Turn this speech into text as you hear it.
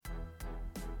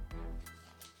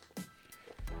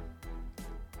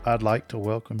I'd like to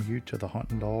welcome you to the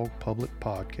Hunting Dog Public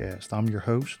Podcast. I'm your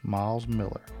host, Miles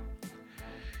Miller.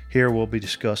 Here we'll be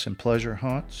discussing pleasure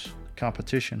hunts,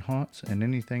 competition hunts, and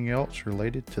anything else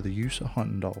related to the use of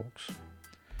hunting dogs.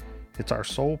 It's our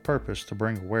sole purpose to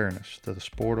bring awareness to the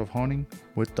sport of hunting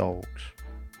with dogs.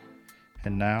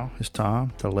 And now it's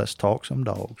time to let's talk some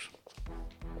dogs.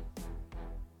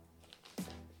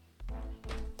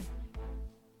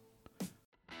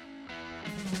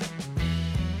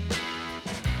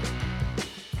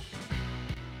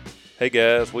 Hey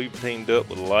guys, we've teamed up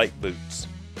with Light Boots.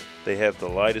 They have the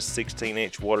lightest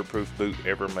 16-inch waterproof boot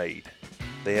ever made.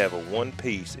 They have a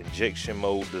one-piece injection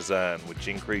mold design which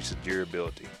increases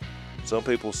durability. Some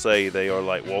people say they are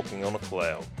like walking on a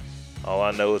cloud. All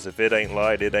I know is if it ain't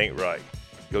light, it ain't right.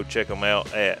 Go check them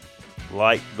out at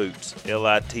Light Boots,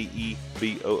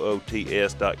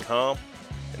 LITEBOOTS.com,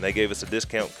 and they gave us a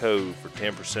discount code for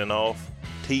 10% off,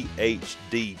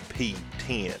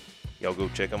 THDP10. Y'all go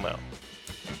check them out.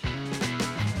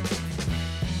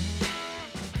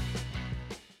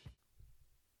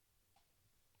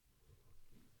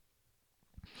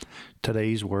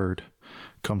 Today's word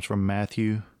comes from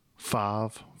Matthew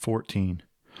 5:14.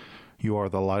 You are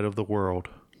the light of the world.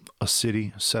 A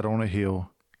city set on a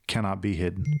hill cannot be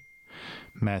hidden.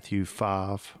 Matthew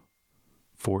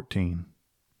 5:14.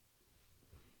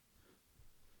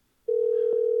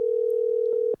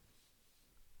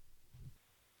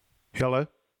 Hello?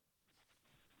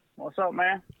 What's up,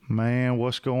 man? Man,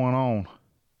 what's going on?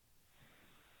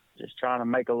 Just trying to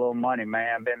make a little money,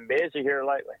 man. Been busy here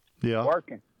lately. Yeah.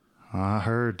 Working. I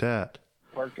heard that.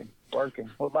 Working.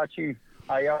 What about you?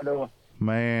 How y'all doing?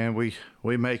 Man, we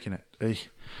making it. They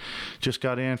just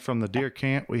got in from the deer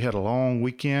camp. We had a long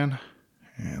weekend,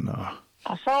 and I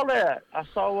saw that. I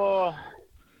saw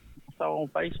on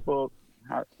Facebook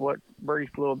what brief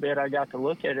little bit I got to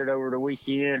look at it over the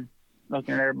weekend,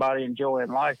 looking at everybody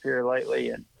enjoying life here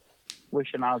lately, and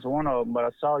wishing I was one of them. But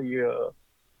I saw you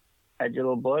had your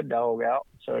little blood dog out,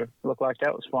 so it looked like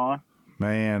that was fun.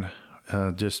 Man,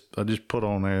 I just put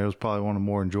on there. It was probably one of the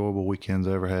more enjoyable weekends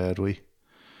I ever had. We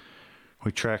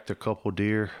tracked a couple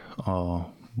deer.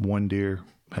 One deer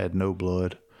had no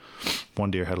blood.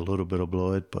 One deer had a little bit of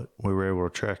blood, but we were able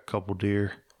to track a couple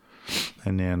deer.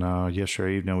 And then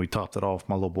yesterday evening we topped it off.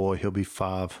 My little boy, he'll be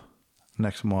 5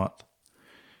 next month,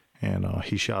 and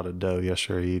he shot a doe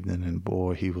yesterday evening, and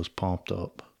boy, he was pumped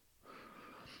up.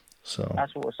 So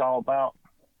that's what it's all about.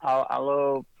 I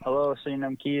love seeing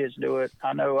them kids do it.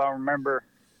 I remember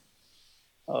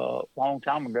a long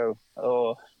time ago,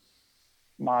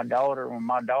 when my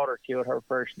daughter killed her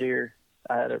first deer,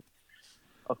 I had a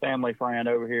family friend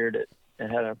over here that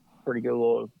had a pretty good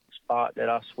little spot that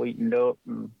I sweetened up,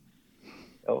 and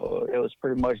it was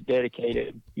pretty much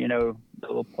dedicated. You know, the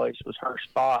little place was her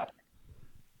spot.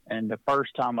 And the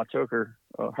first time I took her,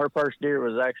 her first deer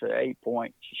was actually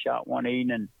 8-point. She shot one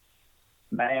evening.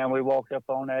 Man, we walked up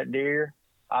on that deer.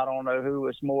 I don't know who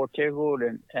was more tickled,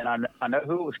 and I know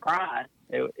who was crying.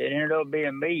 It ended up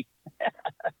being me.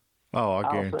 Oh, I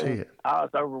guarantee it. I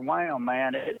was overwhelmed,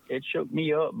 man. It shook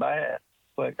me up bad,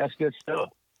 but that's good stuff.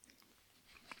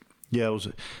 Yeah, it was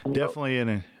definitely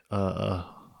in a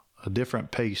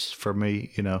different pace for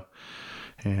me, you know,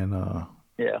 and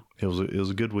yeah, it was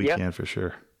a good weekend for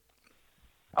sure.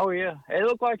 Oh yeah, it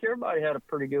looked like everybody had a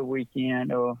pretty good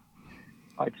weekend.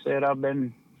 Like I said, I've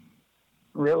been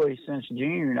really since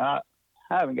June. I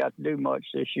haven't got to do much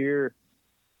this year.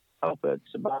 Hope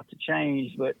it's about to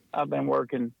change, but I've been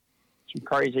working some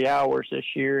crazy hours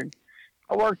this year.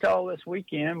 I worked all this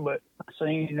weekend, but I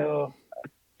seen I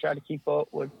try to keep up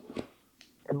with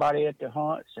everybody at the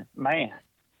hunts. And man,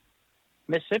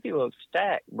 Mississippi looks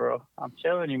stacked, bro. I'm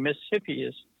telling you,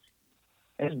 Mississippi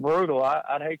it's brutal.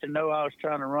 I'd hate to know I was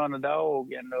trying to run a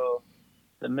dog in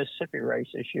the Mississippi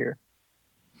race this year.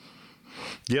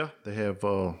 Yeah, they have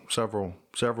several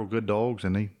good dogs,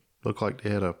 and they look like they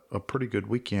had a pretty good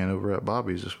weekend over at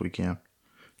Bobby's this weekend.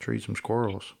 Treed some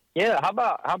squirrels. Yeah, how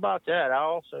about that?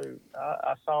 I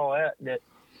saw that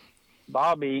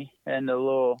Bobby and the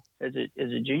little is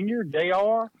it Junior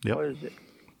JR? Yep. What is it?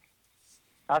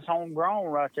 That's homegrown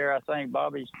right there. I think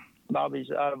Bobby's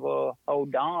out of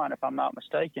old Don, if I'm not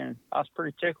mistaken. I was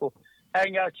pretty tickled. I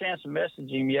hadn't got a chance to message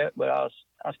him yet, but I was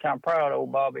kind of proud of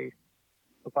old Bobby.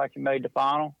 Looked like he made the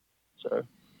final, so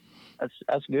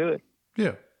that's good.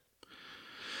 Yeah,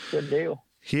 good deal.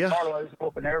 Yeah, Harlow's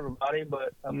whooping everybody,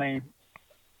 but I mean,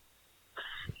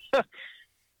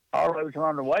 Harlow's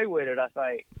running away with it. I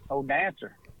think old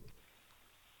Dancer.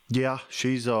 Yeah,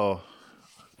 she's well,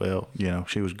 you know,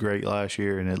 she was great last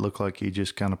year, and it looked like he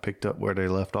just kind of picked up where they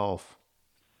left off.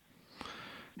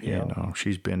 Yeah, and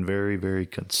she's been very, very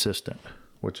consistent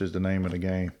which is the name of the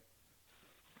game.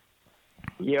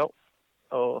 Yep.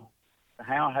 The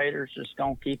hound haters just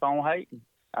gonna keep on hating.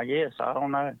 I guess. I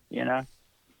don't know.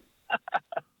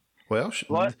 Well,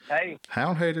 But hey,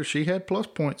 hound hater, she had plus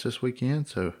points this weekend,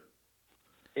 so.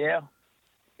 yeah.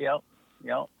 Yep.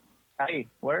 Hey,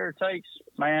 whatever it takes,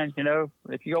 man.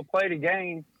 If you go play the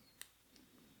game,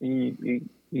 you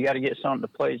got to get something to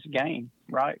play the game,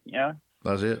 right?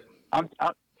 That's it. I'm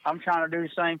trying to do the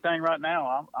same thing right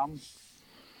now.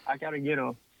 I got to get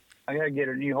a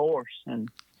new horse, and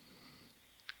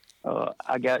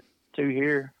I got 2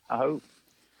 here. I hope.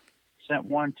 Sent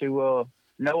one to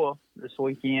Noah this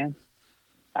weekend.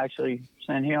 Actually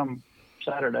sent him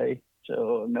Saturday.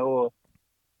 So Noah,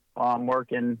 while I'm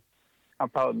working, I'll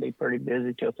probably be pretty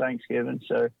busy till Thanksgiving.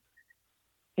 So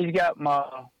he's got my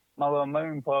little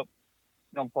moon pup.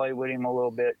 Gonna play with him a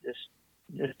little bit,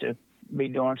 just to be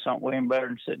doing something with him better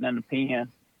than sitting in the pen.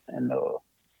 And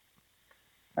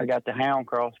I got the hound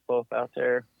cross pup out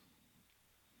there,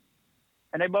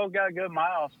 and they both got good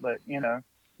miles, but you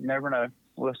never know.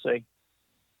 We'll see.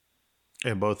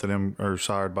 And both of them are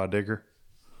sired by Digger?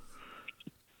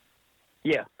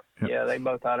 Yeah. Yeah, they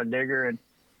both out of Digger. And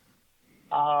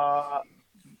I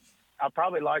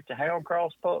probably like the hound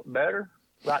cross pup better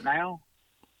right now.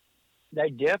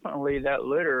 They definitely, that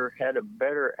litter had a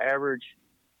better average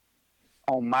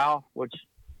on mouth, which,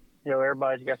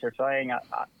 everybody's got their thing.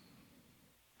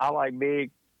 I like big.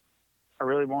 I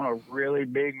really want a really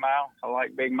big mouth. I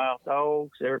like big mouth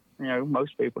dogs.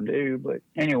 Most people do. But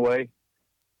anyway,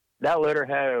 that litter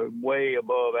had a way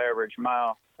above average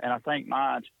mouth. And I think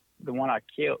mine's the one I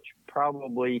killed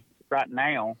probably right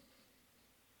now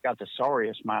got the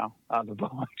sorriest mouth out of the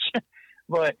bunch.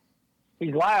 But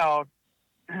he's loud.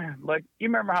 But you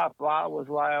remember how Fly was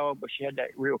loud, but she had that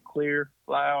real clear,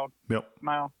 loud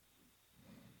mouth?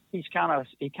 He kind of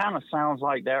sounds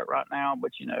like that right now,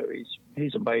 but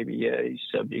he's a baby. Yeah, he's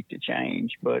subject to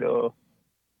change. But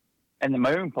and the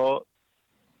moon pup,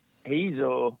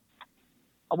 I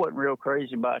wasn't real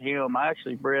crazy about him. I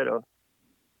actually bred a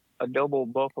double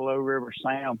Buffalo River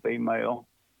Sam female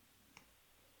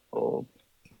for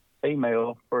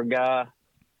a guy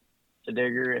to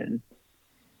Digger, and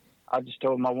I just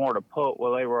told him I wanted a pup.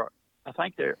 Well, I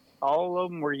think all of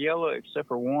them were yellow except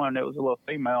for one. It was a little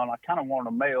female, and I kind of wanted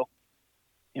a male.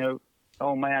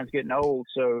 Old man's getting old,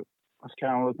 so I was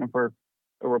kind of looking for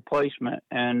a replacement,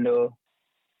 and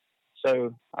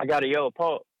so I got a yellow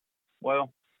pup.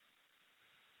 Well,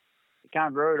 he kind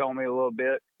of growed on me a little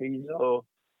bit. He's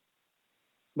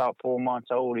about 4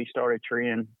 months old. He started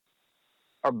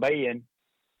baying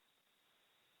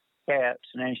cats,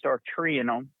 and then he started treeing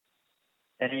them.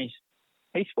 And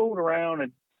he's fooled around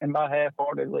and about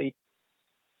half-heartedly,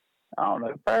 I don't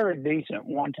know, fairly decent.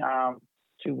 One time,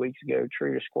 2 weeks ago,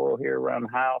 treed a squirrel here around the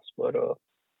house. But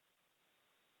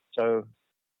so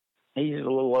he's a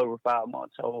little over 5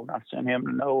 months old. I sent him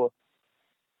to Noah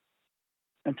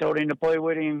and told him to play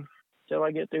with him till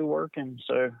I get through working.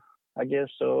 So I guess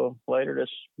later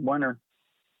this winter,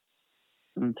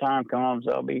 when the time comes,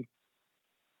 I'll be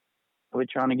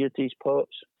trying to get these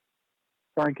pups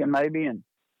drinking maybe, and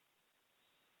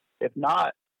if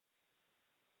not,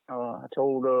 I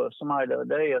told somebody the other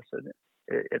day, I said,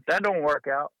 if that don't work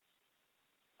out,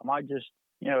 I might just,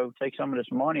 take some of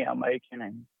this money I'm making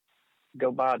and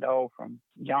go buy a dog from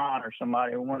John or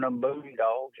somebody, one of them boom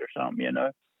dogs or something,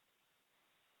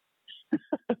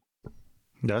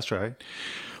 That's right.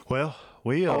 Well,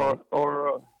 we or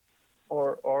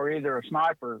either a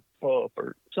sniper pup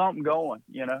or something going,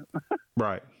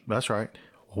 Right. That's right.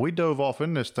 We dove off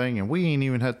in this thing, and we ain't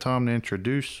even had time to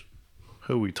introduce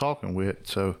who we talking with.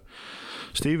 So,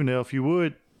 Stephen, if you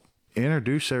would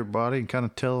introduce everybody and kind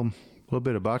of tell them a little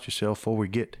bit about yourself before we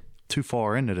get too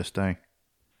far into this thing.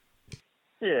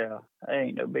 Yeah,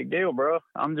 ain't no big deal, bro.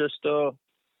 I'm just Steven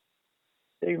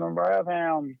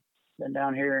Brabham. Been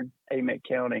down here in Amite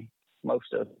County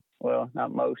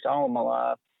not most, all of my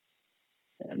life.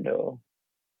 And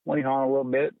we hunt a little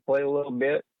bit, play a little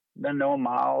bit. Been knowing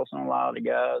Miles and a lot of the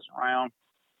guys around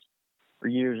for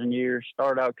years and years.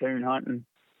 Started out coon hunting,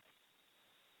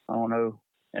 I don't know,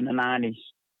 in the 90s.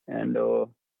 And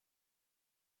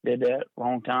did that a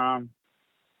long time.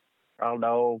 Trial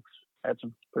dogs. Had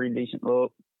some pretty decent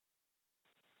look.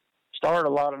 Started a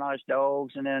lot of nice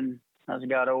dogs, and then as I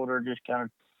got older, just kind of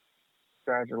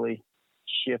gradually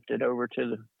shifted over to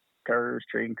the curs,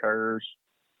 treating curs.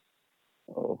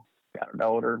 Got a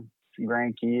daughter, some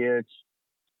grandkids.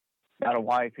 Got a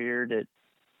wife here that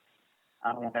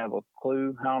I don't have a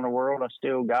clue how in the world I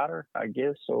still got her, I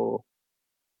guess. So,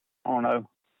 I don't know.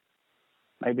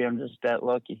 Maybe I'm just that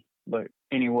lucky. But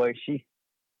anyway, she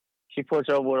she puts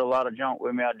up with a lot of junk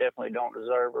with me. I definitely don't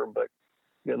deserve her, but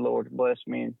good Lord's blessed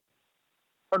me. And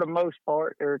for the most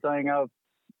part, everything I've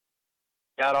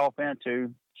got off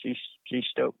into, she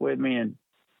stuck with me and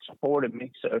supported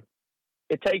me. So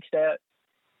it takes that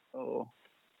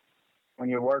when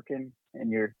you're working and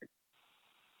you're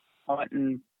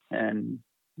hunting and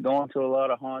going to a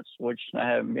lot of hunts, which I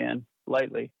haven't been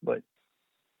lately, but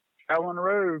traveling the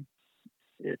road,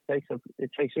 it takes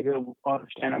a good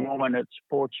understanding woman that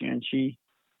supports you. And she,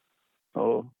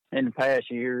 in the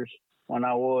past years when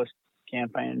I was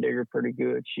campaigning digger pretty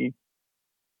good, she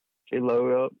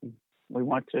loaded up. We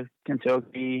went to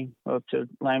Kentucky, up to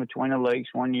Land Between the Lakes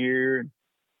one year.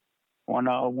 When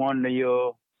I won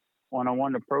the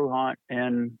pro hunt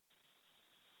in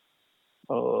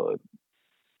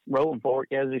Rolling Fork,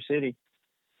 Yazoo City,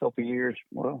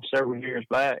 several years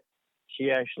back, she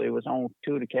actually was on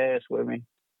two of the casts with me.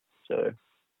 So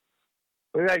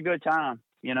we had a good time,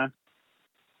 you know.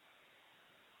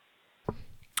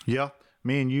 Yeah,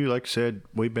 me and you, like I said,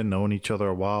 we've been knowing each other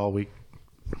a while. When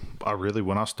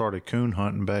I started coon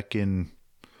hunting back in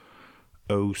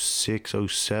 06,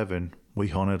 07, we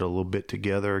hunted a little bit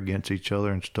together against each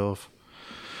other and stuff.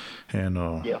 And,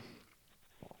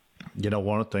 you know,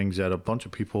 one of the things that a bunch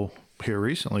of people here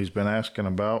recently has been asking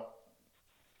about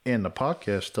in the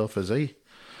podcast stuff is they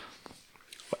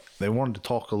wanted to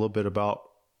talk a little bit about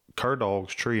cur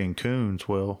dogs, tree, and coons.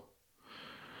 Well,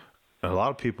 a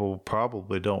lot of people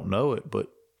probably don't know it,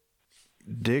 but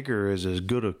Digger is as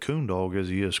good a coon dog as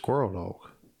he is squirrel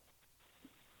dog.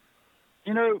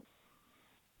 You know,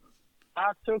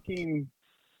 I took him.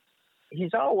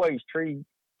 He's always tree.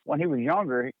 When he was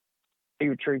younger, he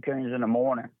would tree coons in the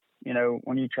morning. You know,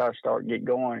 when you try to get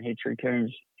going, he'd tree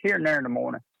coons here and there in the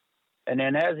morning. And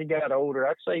then as he got older,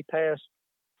 I'd say past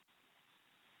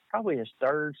probably his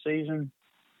third season,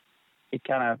 he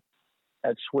kind of,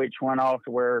 that switch went off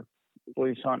to where we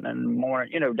was hunting in the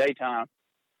morning, you know, daytime.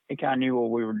 He kind of knew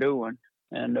what we were doing.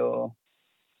 And they'll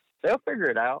figure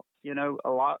it out, you know,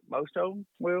 most of them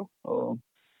will.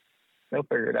 They'll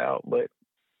figure it out. But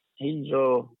he's,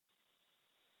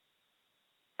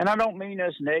 and I don't mean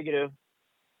this negative,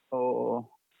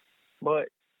 but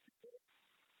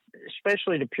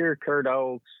especially the pure cur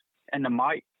dogs and the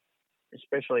mite,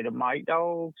 especially the mite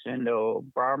dogs and the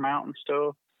Briar Mountain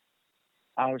stuff.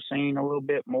 I've seen a little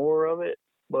bit more of it,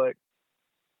 but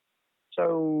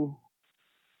so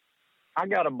I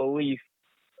got a belief,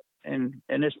 and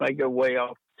this may go way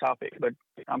off topic, but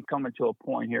I'm coming to a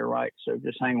point here, right? So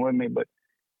just hang with me. But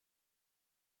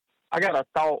I got a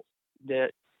thought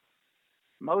that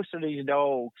most of these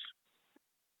dogs,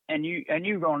 and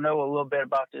you're gonna know a little bit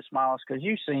about this, Miles, because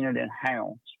you've seen it in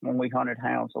hounds when we hunted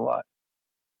hounds a lot.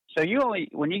 So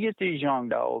when you get these young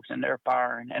dogs and they're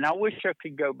firing, and I wish I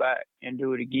could go back and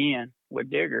do it again with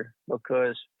Digger,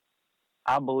 because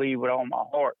I believe with all my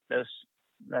heart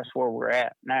that's where we're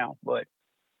at now. But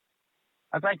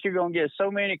I think you're going to get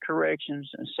so many corrections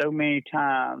and so many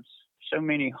times, so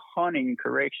many hunting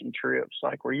correction trips,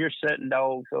 like where you're setting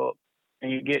dogs up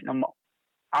and you're getting them,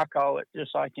 I call it,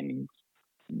 just like in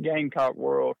the gamecock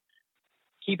world,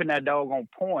 keeping that dog on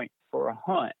point for a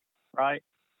hunt, right?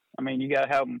 I mean, you got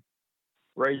to have them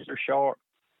razor sharp,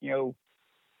 you know,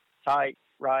 tight,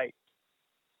 right?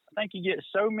 I think you get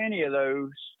so many of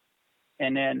those,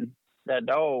 and then that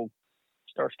dog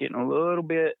starts getting a little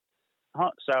bit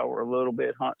hunt sour, a little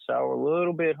bit hunt sour, a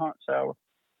little bit hunt sour.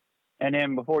 And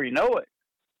then before you know it,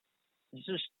 it's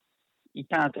just, you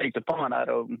kind of take the fun out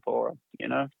of them for them, you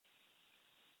know?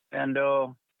 And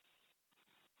so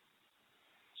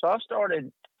I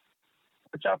started,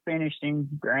 which I finished him,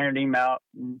 granted him out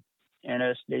in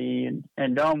NSD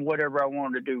and done whatever I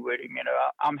wanted to do with him. You know,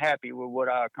 I'm happy with what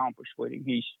I accomplished with him.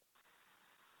 He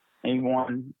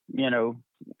won, you know,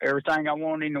 everything I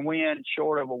wanted him to win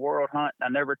short of a world hunt. I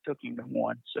never took him to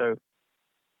one. So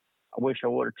I wish I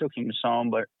would have took him to some,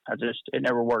 but it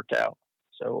never worked out.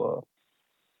 So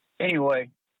anyway,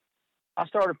 I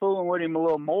started fooling with him a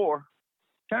little more,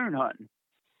 coon hunting.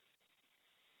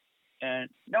 And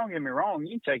don't get me wrong,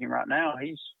 you can take him right now.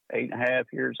 He's 8.5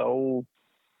 years old,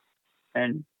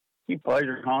 and he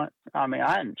pleasure hunt. I mean,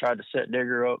 I hadn't tried to set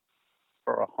Digger up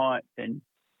for a hunt in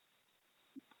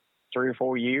 3 or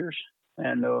 4 years,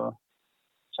 and so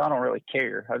I don't really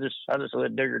care. I just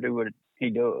let Digger do what he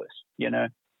does, you know.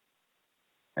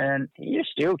 And you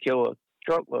still kill a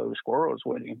truckload of squirrels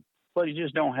with him, but he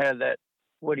just don't have that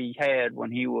what he had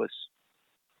when he was,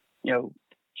 you know,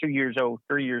 2 years old,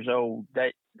 3 years old.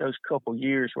 Those couple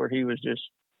years where he was just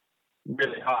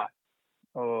really hot.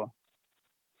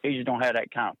 He just don't have that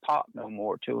kind of pop no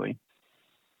more to him.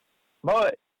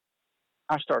 But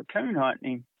I started coon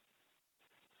hunting him,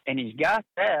 and he's got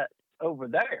that over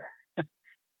there.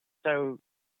 So,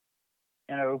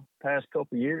 past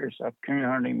couple of years, I've coon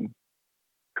hunted him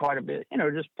quite a bit,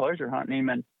 just pleasure hunting him.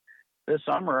 And this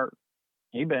summer,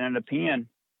 he's been in the pen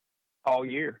all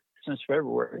year since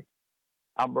February.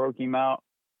 I broke him out,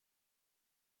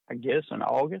 I guess, in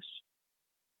August,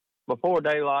 before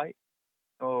daylight,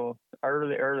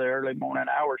 early morning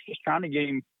hours, just trying to get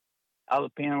him out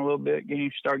of the pen a little bit, get him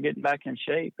to start getting back in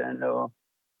shape, and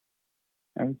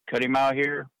cut him out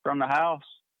here from the house.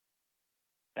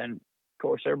 And of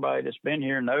course, everybody that's been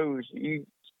here knows he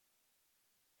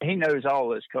knows all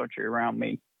this country around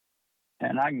me,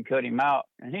 and I can cut him out,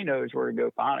 and he knows where to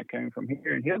go find a coon from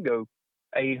here, and he'll go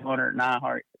 800,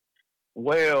 900,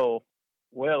 well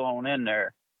on in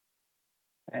there.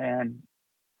 And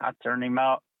I turned him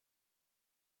out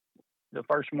the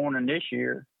first morning this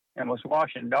year and was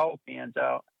washing dog pens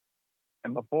out.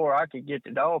 And before I could get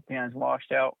the dog pens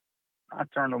washed out, I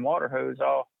turned the water hose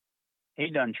off.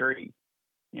 He done treed,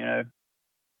 go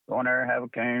in there, have a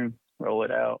coon, roll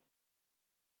it out.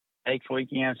 Next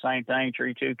weekend, same thing,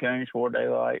 tree 2 coons before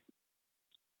daylight.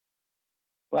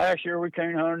 Last year we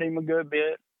coon hunted him a good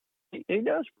bit. He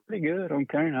does pretty good on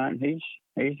coon hunting.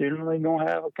 He's generally gonna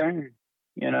have a coon,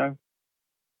 and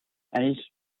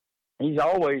he's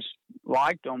always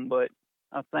liked them. But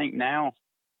I think now,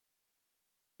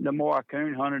 the more I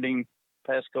coon hunted him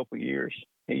past couple of years,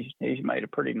 he's made a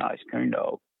pretty nice coon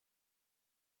dog.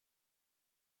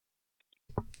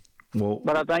 Well,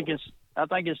 but I think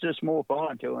it's just more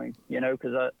fun to him,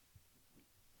 because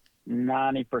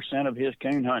 90% of his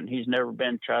coon hunting, he's never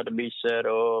been tried to be set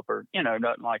up or,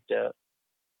 nothing like that.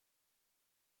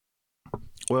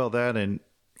 Well, that, and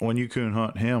when you coon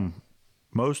hunt him,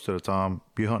 most of the time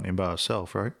you hunt him by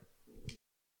himself, right?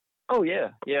 Oh, yeah.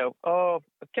 Yeah.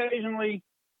 Occasionally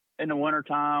in the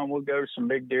wintertime, we'll go to some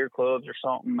big deer clubs or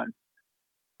something.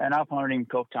 And I've hunted him a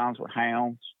couple times with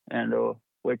hounds, and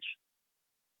which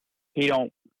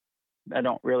that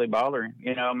don't really bother him.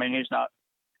 He's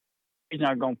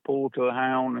not going to pull to a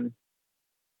hound.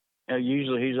 And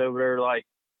usually he's over there like,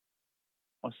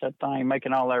 what's that thing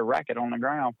making all that racket on the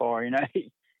ground for,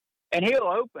 And he'll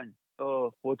open,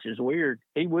 which is weird.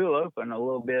 He will open a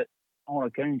little bit on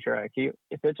a coon track.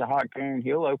 If it's a hot coon,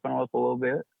 he'll open up a little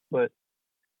bit. But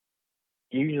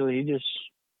usually he just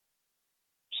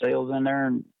sails in there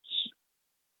and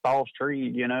falls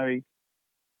trees,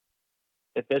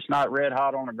 If it's not red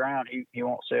hot on the ground, he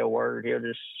won't say a word. He'll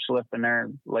just slip in there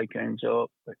and lay coons up.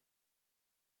 But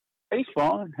he's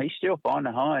fun. He's still fun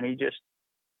to hunt.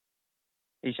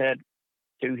 He's had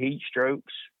 2 heat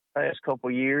strokes past couple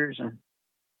of years, and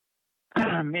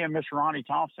me and Mr. Ronnie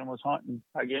Thompson was hunting,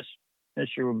 I guess this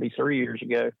year would be 3 years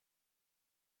ago.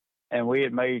 And we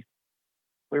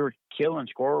were killing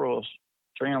squirrels,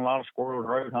 treeing a lot of squirrels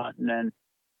road hunting, and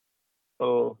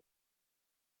it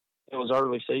was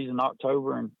early season,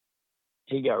 October, and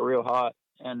he got real hot.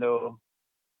 And the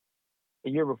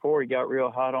year before, he got real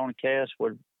hot on a cast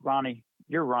with Ronnie.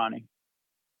 You're Ronnie.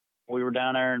 We were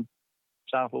down there in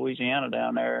South Louisiana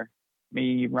down there.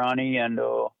 Me, Ronnie, and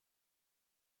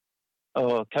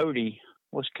Cody.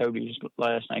 What's Cody's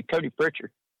last name? Cody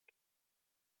Pritchard.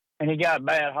 And he got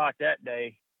bad hot that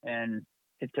day, and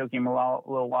it took him a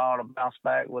little while to bounce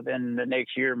back. Within the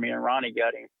next year, me and Ronnie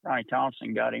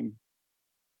Thompson got him.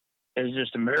 It was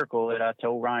just a miracle that I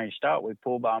told Ronnie to stop. We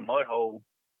pulled by a mud hole.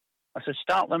 I said,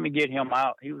 stop, let me get him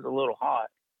out. He was a little hot.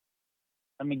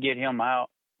 Let me get him out.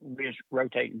 We was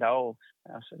rotating dogs.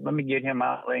 I said, let me get him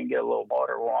out, let him get a little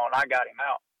water on. I got him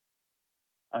out.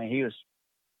 I mean,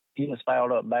 he was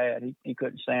fouled up bad. He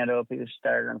couldn't stand up. He was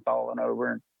staggering, falling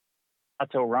over. And I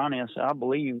told Ronnie, I said, I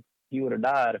believe he would have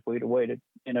died if we'd have waited,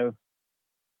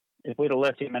 if we'd have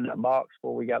left him in that box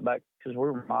before we got back, because we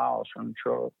were miles from the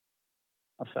truck.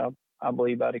 I said, I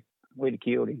believe we'd have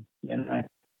killed him, And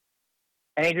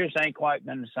he just ain't quite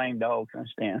been the same dog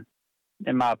since then,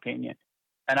 in my opinion.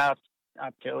 And I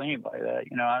tell anybody that,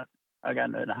 I got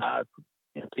nothing to hide.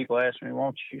 People ask me,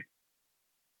 won't you?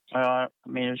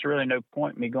 There's really no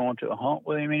point in me going to a hunt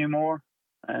with him anymore.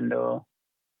 And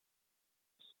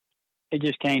it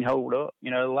just can't hold up.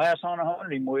 The last hunt I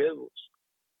hunted him with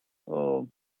was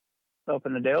up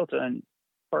in the Delta, and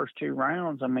first 2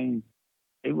 rounds,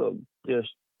 he looked just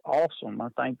awesome. I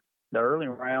think the early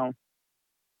round,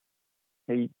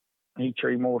 he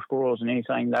treed more squirrels than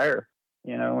anything there,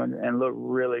 and looked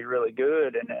really, really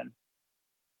good. And then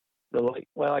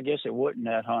I guess it wasn't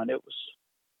that hunt. It was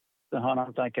the hunt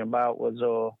I'm thinking about was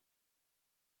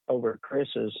over at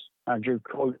Chris's. I drew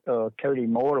Cody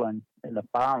Moreland in the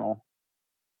final,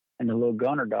 and the little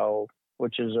Gunner dog,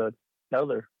 which is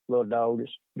another little dog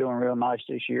that's doing real nice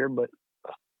this year. But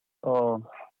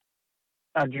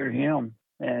I drew him,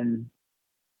 and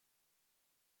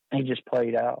he just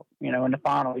played out. In the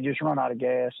final, he just run out of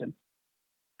gas. And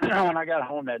when I got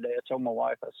home that day, I told my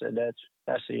wife, I said,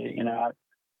 that's it.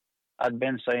 I'd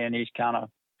been saying he's kind of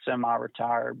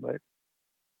semi-retired, but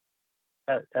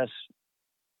that's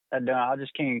that done.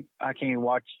 I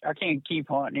can't keep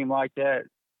hunting him like that.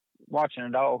 Watching a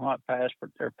dog hunt past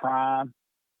their prime,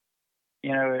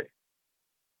 it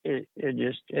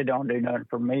don't do nothing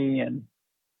for me. And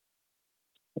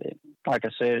like I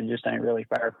said, it just ain't really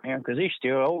fair for him because he's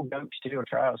still old. Goat still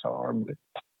tries hard, but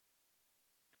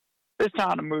it's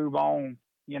time to move on.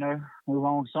 Move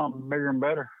on to something bigger and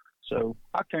better. So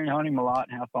I can hunt him a lot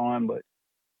and have fun, but as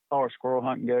far as squirrel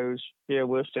hunting goes, yeah,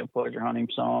 we'll still pleasure hunt him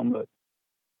some, but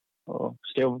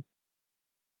still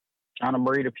trying to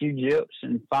breed a few gyps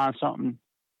and find something.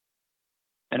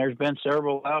 And there's been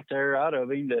several out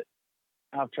of him that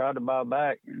I've tried to buy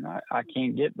back, and I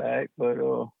can't get back. But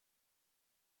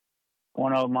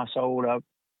one of them I sold, I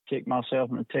kick myself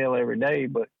in the tail every day,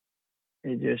 but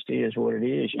it just is what it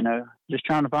is, just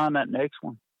trying to find that next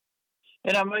one.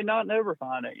 And I may not never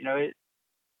find it.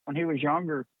 When he was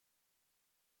younger,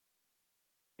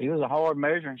 he was a hard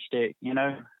measuring stick,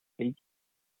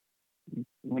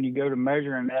 when you go to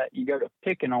measuring that, you go to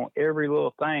picking on every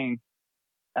little thing.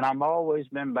 And I've always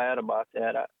been bad about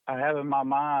that. I have in my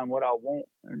mind what I want.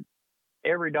 And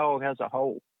every dog has a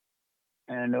hole.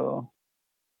 And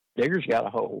Digger's got a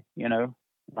hole, I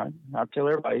tell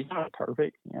everybody he's not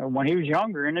perfect. When he was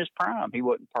younger in his prime, he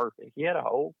wasn't perfect. He had a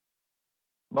hole.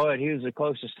 But he was the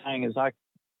closest thing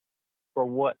for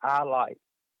what I like,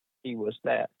 he was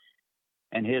that.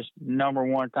 And his number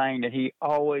one thing that he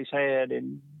always had,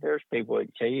 and there's people that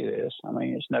can tell you this. I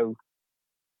mean, it's no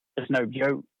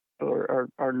joke or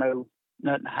no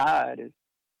nothing to hide. Is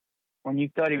when you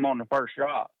cut him on the first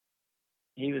drop,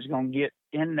 he was going to get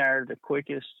in there the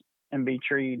quickest and be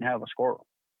treed and have a squirrel.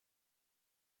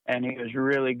 And he was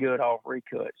really good off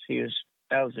recuts.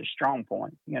 That was his strong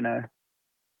point, And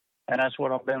that's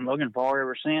what I've been looking for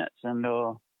ever since. And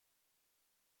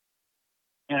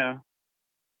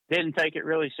didn't take it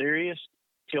really serious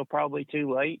till probably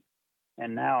too late,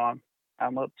 and now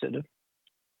I'm up to the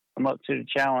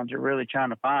challenge of really trying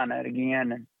to find that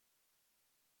again, and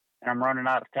I'm running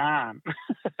out of time.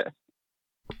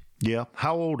 Yeah,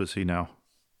 how old is he now?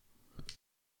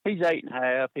 He's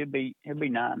 8.5. He'll be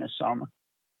 9 this summer.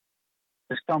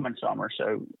 This coming summer,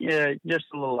 so yeah, just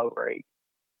a little over 8.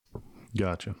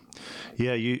 Gotcha.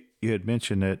 Yeah, you had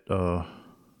mentioned that.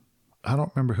 I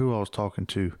don't remember who I was talking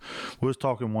to. We was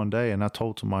talking one day, and I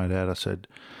told somebody that. I said,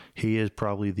 he is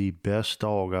probably the best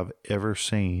dog I've ever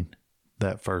seen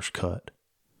that first cut.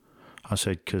 I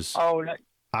said, because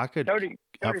I could... Cody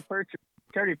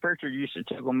Pritchard used to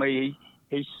tickle me.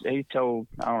 He told,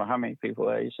 I don't know how many people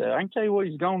that. He said, I can tell you what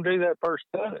he's going to do that first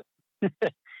cut.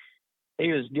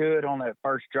 He was good on that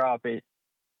first drop. And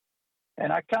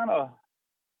I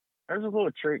there's a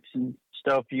little tricks and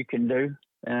stuff you can do.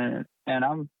 And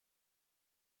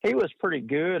he was pretty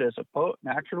good as a pup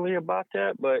naturally about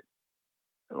that, but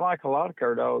like a lot of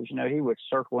cur dogs, he would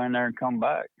circle in there and come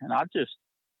back. And I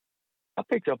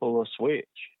picked up a little switch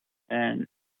and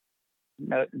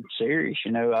nothing serious,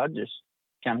 I just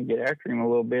kind of get after him a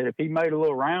little bit. If he made a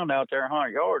little round out there 100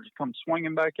 yards, come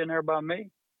swinging back in there by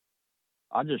me,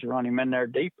 I just run him in there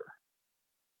deeper.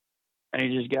 And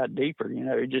he just got deeper, he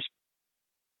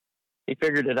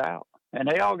figured it out. And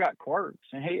they all got quirks,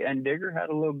 and Digger had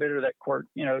a little bit of that quirk,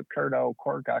 cur dog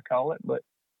quirk, I call it, but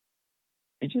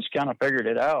he just kind of figured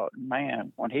it out.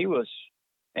 Man, when he was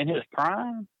in his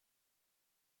prime,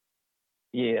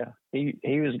 yeah,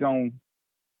 he was going.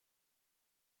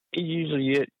 He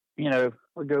usually get, we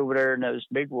go over there in those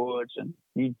big woods, and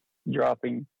you drop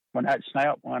him when that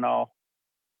snap went off.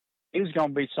 He was going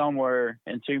to be somewhere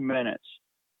in 2 minutes,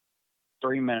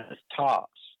 3 minutes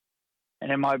tops.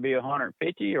 And it might be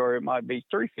 150 or it might be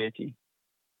 350,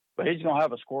 but he's going to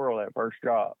have a squirrel that first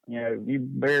drop. You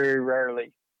very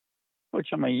rarely, which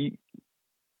I mean,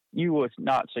 you would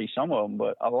not see some of them,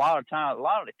 but a lot of times, a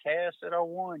lot of the casts that I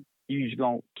won, you're just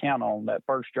going to count on that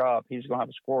first drop. He's going to have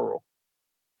a squirrel.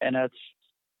 And that's,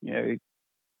 he'd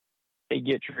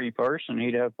get tree first and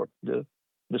he'd have the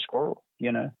squirrel,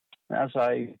 That's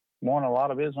how he won a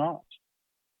lot of his hunts.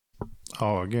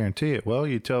 Oh, I guarantee it. Well,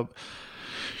 you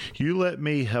let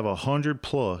me have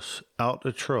 100+ out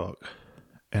the truck,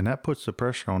 and that puts the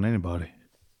pressure on anybody.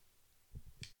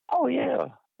 Oh yeah,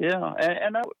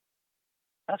 and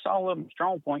that's all of them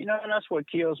strong point. And that's what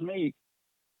kills me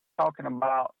talking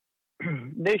about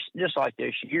this, just like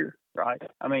this year, right?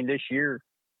 I mean, this year,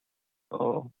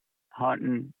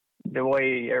 hunting the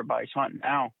way everybody's hunting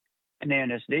now, and then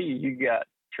NSD, you got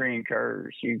treeing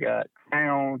curs. You got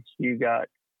hounds. You got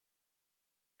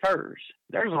curs.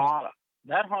 There's a lot of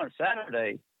that hunt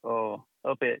Saturday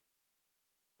up at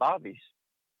Bobby's.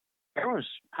 There was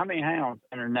how many hounds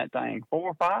entering that thing? 4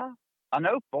 or 5? I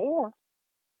know 4.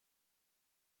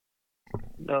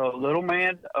 The little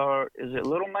man, or is it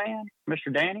little man,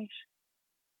 Mr. Danny's,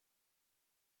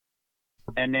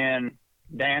 and then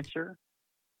Dancer,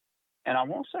 and I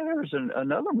won't say there was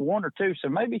another 1 or 2, so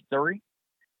maybe 3.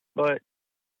 But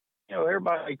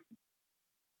everybody.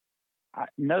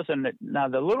 Nothing that now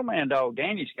the little man dog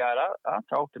Danny's got. I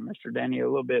talked to Mr. Danny a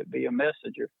little bit via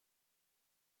messenger.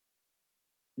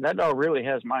 That dog really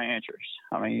has my interest.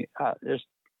 I mean, I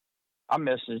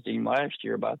messaged him last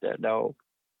year about that dog.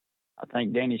 I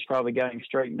think Danny's probably got him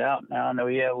straightened out now. I know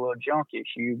he had a little junk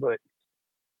issue, but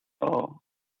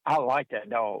I like that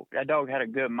dog. That dog had a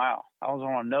good mouth. I was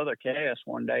on another cast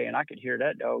one day, and I could hear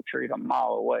that dog treat a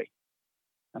mile away.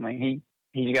 I mean,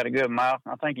 he's got a good mouth,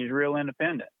 and I think he's real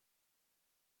independent.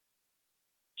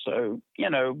 So,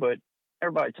 but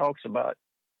everybody talks about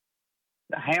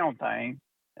the hound thing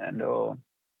and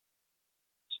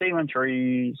stealing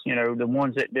trees, the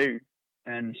ones that do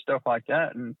and stuff like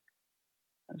that. And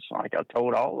it's like I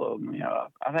told all of them,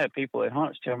 I've had people at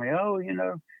hunts tell me,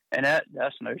 and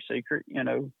that's no secret,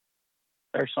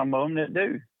 there's some of them that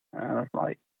do. It's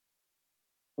like,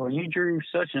 well, you drew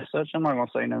such and such. I'm not going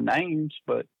to say no names,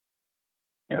 but,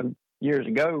 years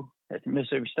ago at the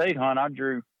Mississippi State hunt, I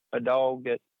drew a dog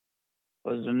that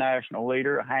was a national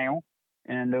leader, a hound,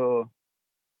 and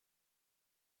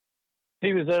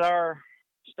he was at our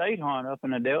state hunt up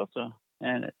in the Delta,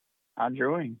 and I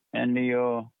drew him in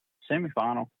the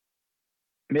semifinal,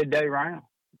 midday round.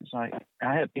 It's like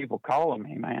I had people calling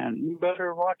me, man, you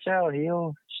better watch out,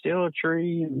 he'll steal a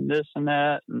tree and this and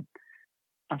that. And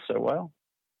I said, well,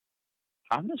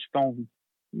 I'm just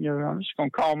gonna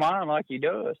call mine like he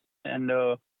does. And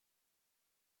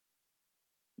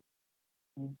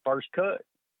first cut,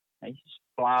 he just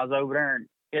flies over there and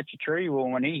hits a tree. Well,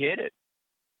 when he hit it,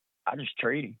 I just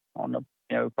treat him on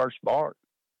the first bark,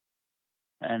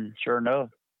 and sure enough,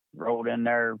 rolled in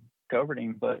there, covered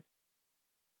him. But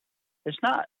it's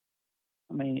not.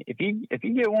 I mean, if you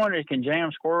get one that can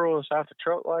jam squirrels out the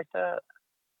truck like that,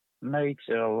 it makes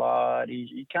it a lot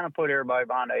easier. You kind of put everybody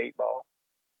behind the 8 ball.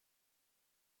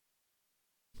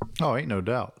 Oh, ain't no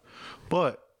doubt.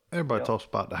 But everybody talks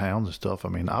about the hounds and stuff. I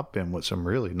mean, I've been with some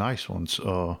really nice ones.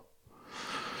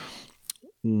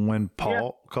 When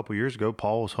Paul, a couple years ago,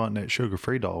 Paul was hunting that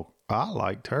sugar-free dog. I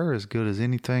liked her as good as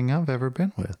anything I've ever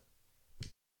been with.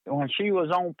 When she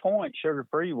was on point,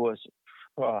 sugar-free was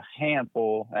a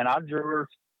handful, and I drew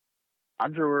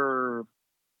her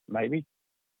maybe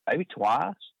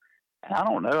twice. And I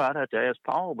don't know. I'd have to ask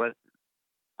Paul, but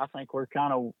I think we're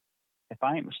kind of, if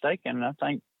I ain't mistaken, I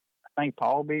think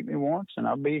Paul beat me once, and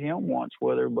I beat him once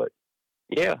with her. But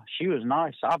yeah, she was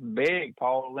nice. I begged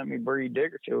Paul to let me breed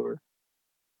Digger to her,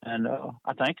 and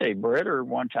I think they bred her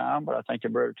one time, but I think they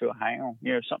bred her to a hound,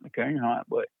 something to coon hunt.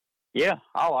 But yeah,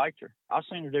 I liked her. I've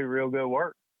seen her do real good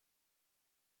work.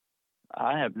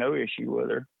 I have no issue with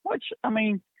her. Which, I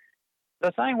mean,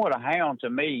 the thing with a hound to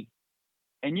me,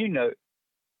 and you know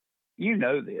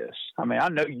this. I mean, I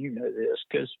know you know this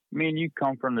because me and you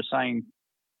come from the same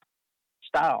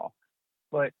style.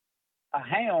 But a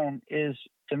hound is,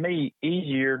 to me,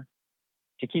 easier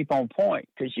to keep on point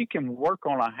because you can work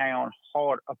on a hound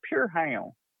hard. A pure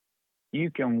hound, you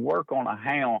can work on a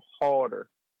hound harder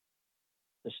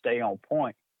to stay on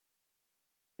point.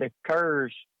 The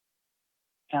curs,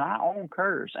 and I own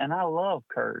curs, and I love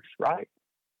curs, right?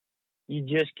 You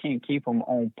just can't keep them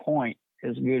on point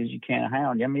as good as you can a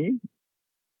hound. I mean,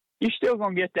 you're still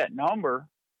going to get that number.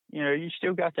 You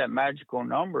still got that magical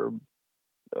number,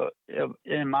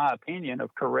 in my opinion,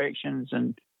 of corrections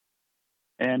and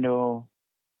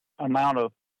amount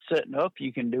of setting up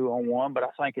you can do on one. But I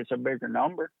think it's a bigger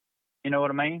number. You know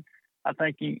what I mean? I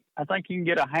think you can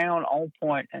get a hound on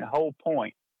point and hold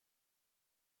point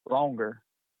longer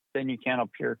than you can a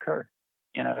pure cur.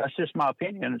 That's just my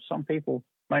opinion. Some people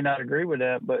may not agree with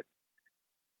that, but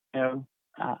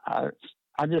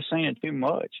I just seen it too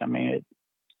much. I mean,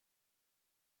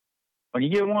 when you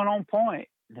get one on point,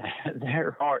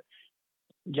 they're hard.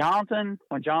 When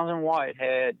Jonathan White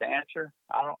had Dancer,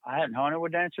 I hadn't hunted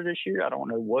with Dancer this year. I don't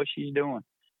know what she's doing.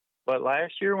 But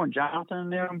last year when Jonathan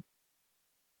and them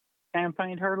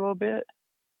campaigned her a little bit,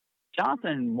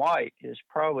 Jonathan White is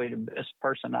probably the best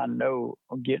person I know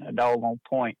of getting a dog on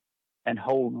point and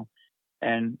holding them.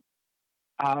 And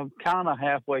I kind of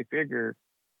halfway figure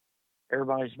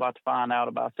everybody's about to find out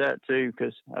about that too,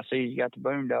 because I see you got the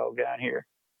boondog down here.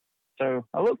 So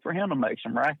I look for him to make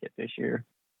some racket this year.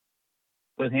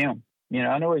 with him. You know,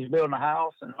 I know he's building a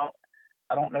house, and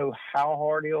I don't know how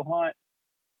hard he'll hunt,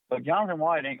 but Jonathan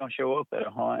White ain't gonna show up at a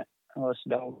hunt unless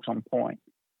the dog's on point.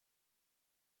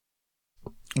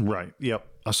 Right. Yep.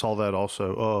 I saw that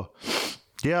also.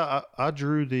 Yeah, I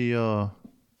drew the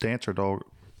dancer dog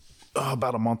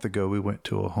about a month ago. We went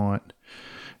to a hunt,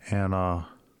 and I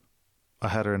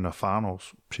had her in the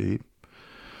finals. She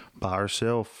by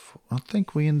herself. I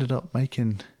think we ended up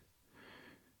making,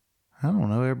 I don't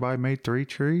know, everybody made 3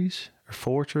 trees or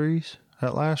 4 trees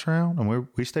that last round, and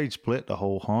we stayed split the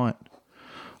whole hunt.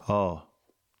 But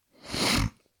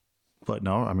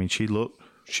no, I mean, she looked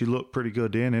pretty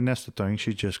good then, and that's the thing.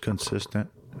 She's just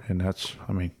consistent, and that's,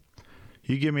 I mean,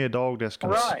 you give me a dog that's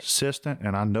consistent,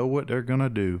 and I know what they're gonna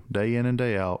do day in and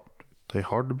day out. They're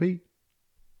hard to beat.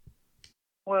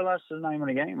 Well, that's the name of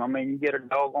the game. I mean, you get a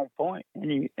dog on point,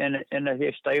 and if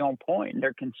they stay on point and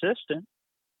they're consistent,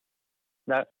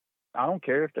 that I don't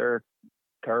care if they're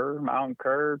cur, mountain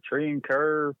cur, tree and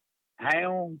cur,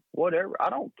 hound, whatever. I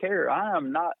don't care. I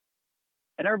am not.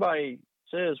 And everybody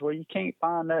says, "Well, you can't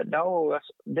find that dog."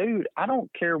 Dude, I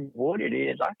don't care what it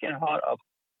is. I can hunt a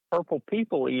purple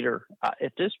people eater.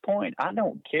 At this point, I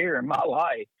don't care in my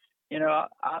life. You know,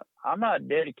 I'm not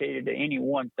dedicated to any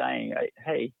one thing.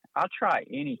 I'll try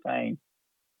anything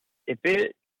if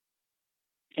it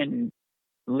can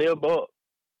live up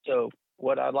to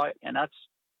what I like, and that's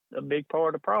a big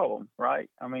part of the problem, right?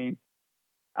 I mean,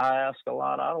 I ask a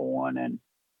lot out of one, and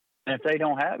if they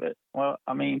don't have it, well,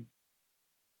 I mean,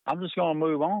 I'm just going to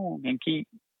move on and keep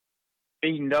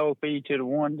feeding dog feed to the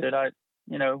one that I,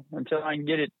 you know, until I can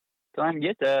get it, until I can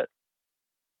get that,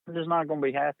 I'm just not going to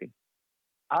be happy.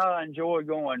 I enjoy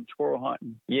going squirrel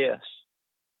hunting, yes.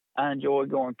 I enjoy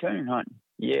going coon hunting,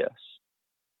 yes.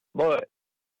 But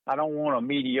I don't want a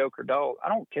mediocre dog. I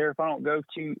don't care if I don't go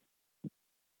to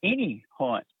any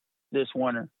hunt this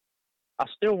winter. I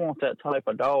still want that type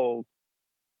of dog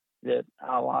that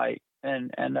I like, and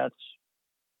that's,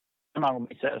 I'm not going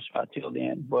to be satisfied till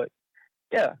then. But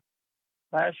yeah,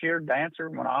 last year, Dancer,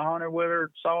 when I hunted with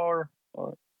her, saw her,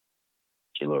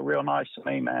 she looked real nice to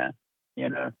me, man. You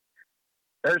know,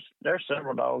 there's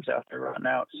several dogs out there right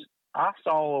now. I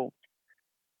saw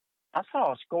a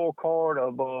scorecard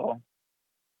of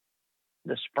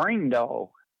the spring dog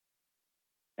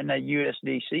in that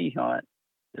USDC hunt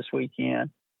this weekend.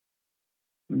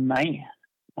 Man, I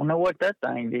don't know what that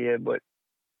thing did, but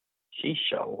she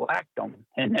shellacked them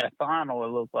in that final, it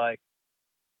looked like.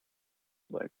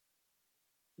 But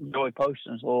Joey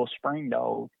Poston's little spring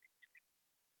dog,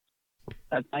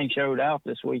 that thing showed out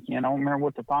this weekend. I don't remember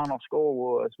what the final score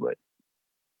was, but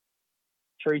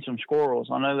treat some squirrels.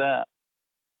 I know that.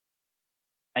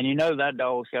 And you know that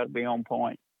dog's got to be on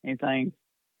point. Anything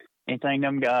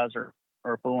them guys are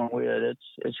fooling with,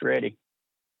 it's ready.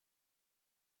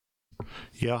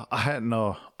 Yeah, I hadn't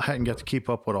got to keep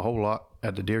up with a whole lot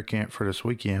at the deer camp for this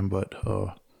weekend, but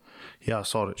yeah, I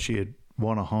saw that she had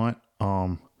won a hunt.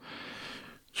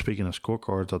 Speaking of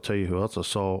scorecards, I'll tell you who else I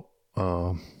saw.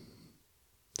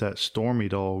 That Stormy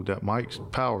dog that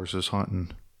Mike Powers is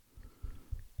hunting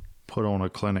put on a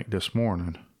clinic this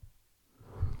morning.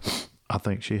 I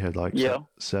think she had like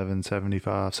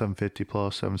 775, 750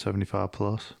 plus, 775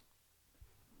 plus.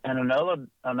 And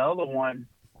another one,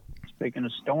 speaking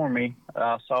of Stormy,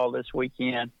 I saw this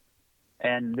weekend,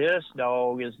 and this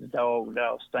dog is the dog that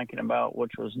I was thinking about,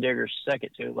 which was Digger's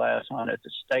second to last hunt at the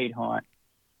state hunt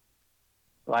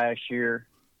last year.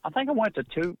 I think I went to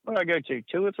 2 or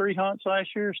 3 hunts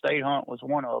last year. State hunt was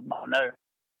one of them, I know.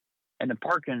 And the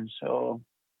Perkins,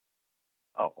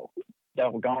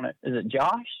 doggone it. Is it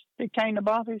Josh that came to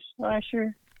Bobby's last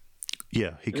year?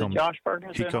 Yeah, Josh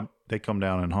Perkins? They come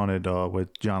down and hunted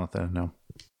with Jonathan and them.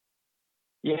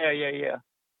 Yeah.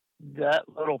 That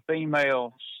little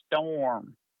female,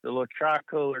 Storm, the little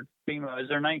tricolored female, is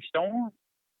her name Storm?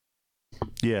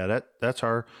 Yeah, that's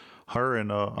her. Her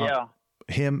and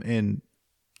him and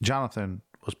Jonathan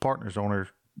was partners on her.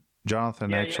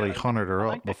 Jonathan actually hunted her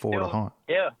up before the hunt.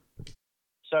 Yeah.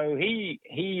 So he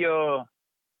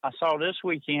I saw this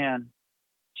weekend,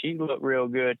 she looked real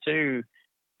good too.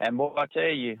 And boy, I tell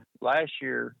you, last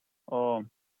year,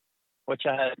 which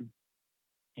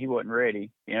he wasn't ready.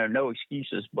 You know, no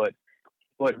excuses, but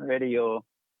he wasn't ready.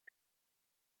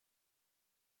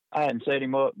 I hadn't set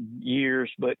him up in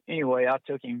years, but anyway, I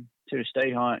took him to the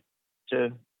state hunt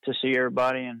to see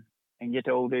everybody and get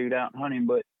the old dude out and hunt him.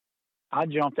 But I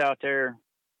jumped out there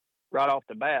right off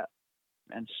the bat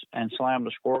and slammed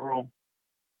a squirrel,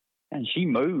 and she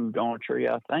moved on a tree,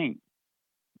 I think.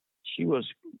 She was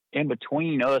in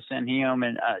between us and him,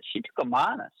 and she took a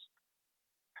minus.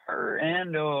 Her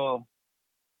and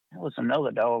there was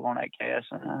another dog on that cast,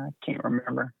 and I can't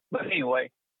remember. But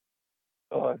anyway,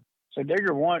 so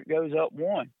Digger goes up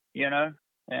one, and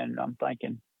I'm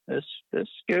thinking this is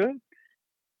good.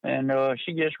 And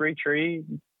she gets retrieved.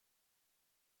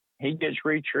 He gets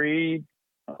retrieved.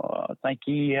 I think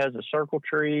he has a circle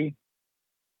tree.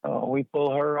 We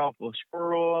pull her off of a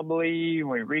squirrel, I believe.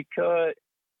 We recut.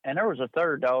 And there was a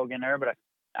third dog in there, but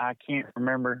I can't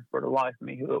remember for the life of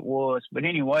me who it was. But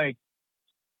anyway,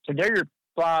 so Digger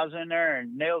flies in there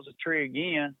and nails the tree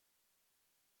again.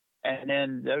 And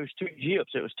then those two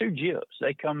gyps, it was two gyps.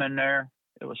 They come in there.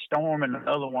 It was Storm and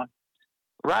another one.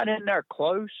 Right in there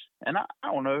close. And I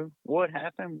don't know what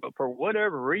happened, but for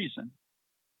whatever reason,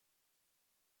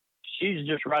 she's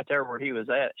just right there where he was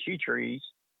at. She trees.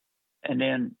 And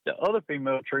then the other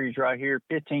female trees right here,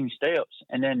 15 steps.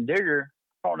 And then Digger,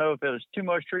 I don't know if it was too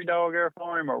much tree dog air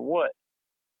for him or what,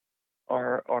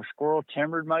 or squirrel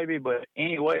timbered maybe. But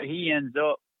anyway, he ends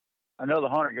up another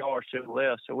 100 yards to the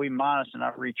left. So we minus and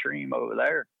I retree him over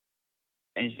there.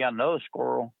 And he's got another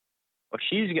squirrel. But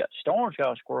Storm's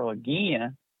got a squirrel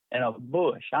again in a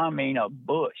bush. I mean, a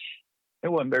bush. It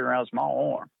wasn't big around as my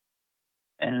arm.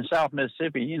 And in South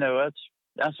Mississippi,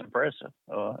 that's impressive,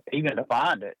 even to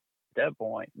find it at that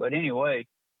point. But anyway,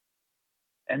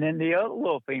 and then the other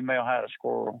little female had a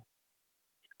squirrel.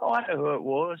 Oh, I know who it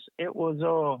was. It was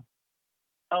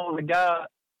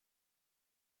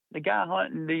the guy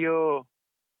hunting the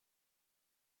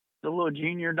little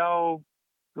junior dog,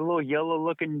 the little yellow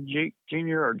looking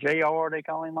junior or JR they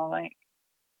call him, I think.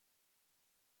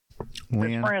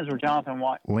 His friends with Jonathan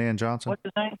White. Lynn Johnson. What's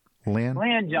his name?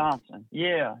 Lynn Johnson.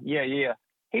 Yeah.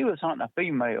 He was hunting a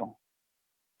female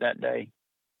that day.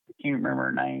 I can't remember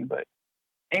her name, but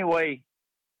anyway,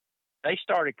 they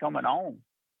started coming on.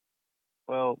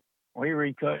 Well, we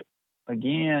recut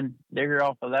again, Digger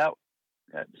off of that.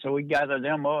 So we gather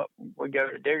them up. We go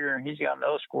to Digger, and he's got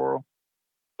another squirrel,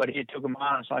 but he took a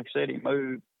minus. Like I said, he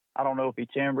moved. I don't know if he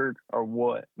timbered or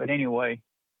what, but anyway,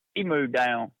 he moved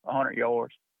down 100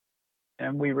 yards,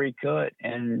 and we recut.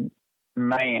 And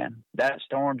man, that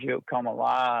storm jip come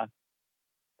alive,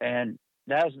 and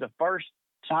that was the first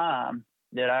time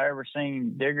that I ever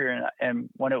seen Digger. And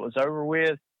when it was over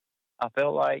with, I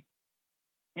felt like,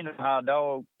 how a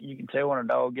dog, you can tell when a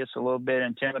dog gets a little bit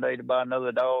intimidated by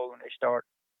another dog,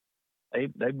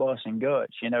 and they busting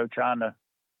guts, trying to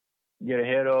get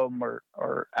ahead of them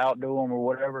or outdo them or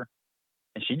whatever.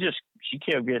 And she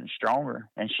kept getting stronger,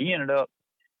 and she ended up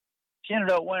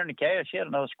winning the cast. She had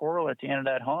another squirrel at the end of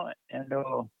that hunt, and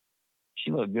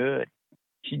she looked good.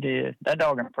 She did. That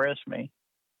dog impressed me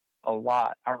a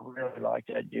lot. I really liked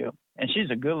that jip, and she's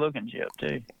a good-looking jip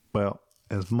too. Well,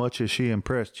 as much as she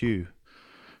impressed you,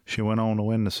 she went on to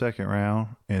win the second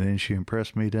round, and then she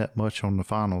impressed me that much on the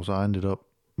finals. I ended up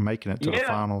making it to the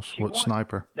finals with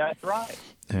Sniper. That's right.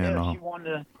 And, she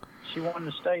won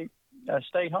the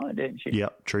state hunt, didn't she?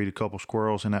 Yep, treated a couple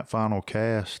squirrels in that final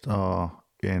cast,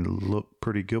 and looked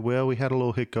pretty good. Well, we had a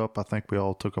little hiccup. I think we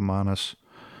all took a minus.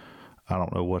 I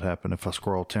don't know what happened, if a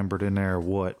squirrel timbered in there or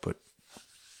what, but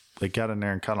they got in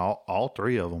there and kind of all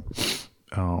three of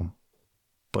them.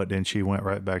 But then she went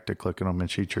right back to clicking them, and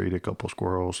she treated a couple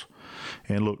squirrels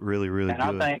and looked really, really good.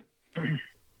 And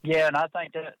I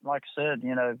think that, like I said,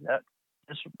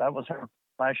 that was her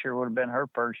last year. Would have been her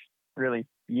first really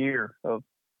year of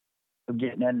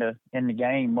getting into in the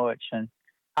game much, and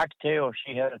I could tell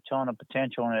she had a ton of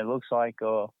potential. And it looks like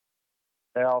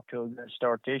they're off to a good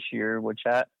start this year, which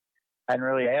I hadn't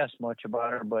really asked much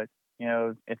about her, but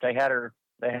if they had her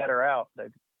out,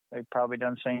 they probably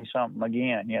done seen something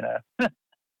again.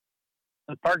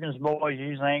 The Perkins boys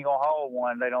usually ain't gonna haul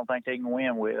one they don't think they can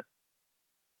win with.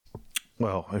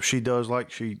 Well, if she does like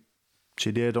she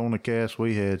did on the cast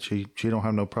we had, she don't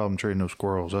have no problem treating those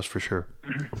squirrels. That's for sure.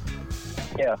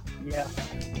 Yeah,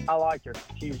 I liked her.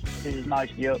 She's a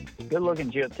nice jip, good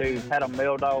looking jip too. Had a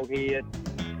male dog head,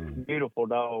 beautiful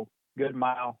dog, good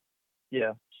mouth.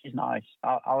 Yeah, she's nice.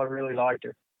 I really liked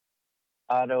her.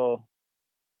 I'd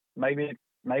maybe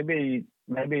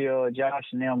Josh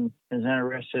and them is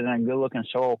interested in a good looking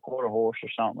sorrel quarter horse or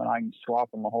something. I can swap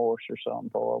them a horse or something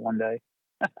for her one day.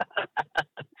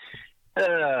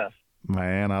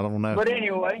 Man, I don't know. But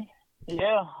anyway,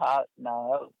 yeah,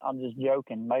 I'm just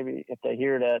joking. Maybe if they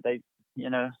hear that, they,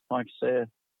 like I said,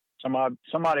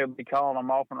 somebody will be calling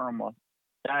them, offering them a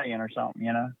stallion or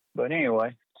something, But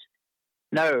anyway,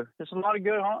 no, there's a lot of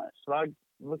good hunts.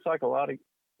 Looks like a lot of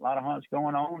hunts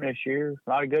going on this year. A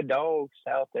lot of good dogs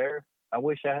out there. I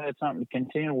wish I had something to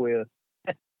continue with.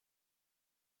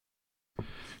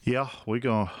 Yeah, we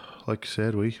like I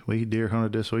said, we deer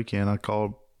hunted this weekend. I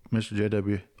called Mr.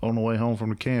 JW on the way home from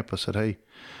the camp. I said, hey,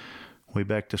 we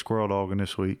back to squirrel dogging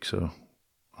this week, so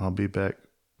I'll be back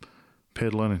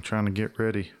piddling and trying to get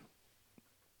ready.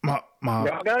 Y'all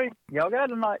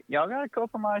got a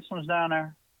couple nice ones down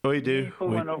there. We You do. ain't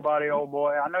fooling nobody, old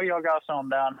boy. I know y'all got some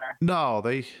down there. No,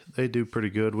 they do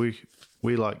pretty good.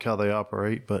 We like how they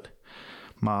operate, but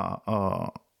my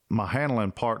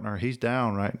handling partner, he's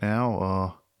down right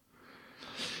now.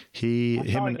 He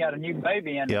got a new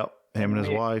baby in. Yep, him and his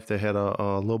wife. They had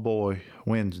a little boy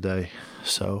Wednesday,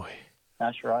 so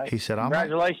that's right. He said,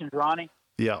 "Congratulations, Ronnie."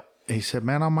 Yeah, he said,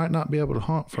 "Man, I might not be able to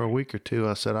hunt for a week or two."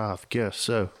 I said, "I guess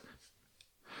so."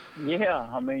 Yeah,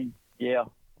 I mean, yeah,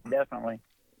 definitely.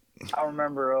 I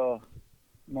remember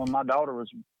when my daughter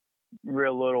was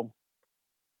real little,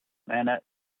 man, that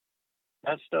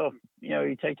stuff,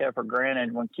 you take that for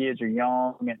granted when kids are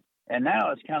young, and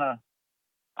now it's kind of,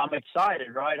 I'm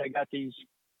excited, right? I got these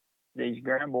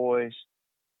grandboys,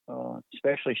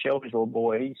 especially Shelby's little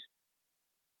boy.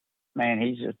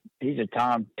 He's a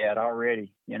tomcat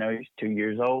already. He's 2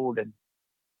 years old, and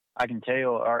I can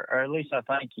tell, or at least I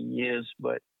think he is.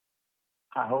 But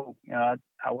I hope, I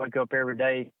wake up every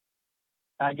day.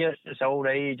 I guess it's old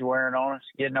age wearing on us,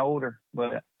 getting older.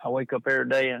 But I wake up every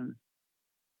day, and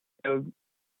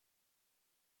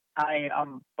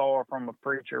I'm far from a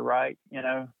preacher, right?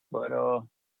 But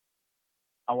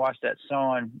I watch that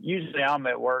sun. Usually I'm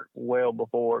at work well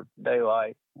before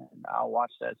daylight, and I'll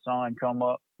watch that sun come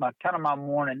up. My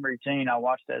morning routine, I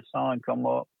watch that sun come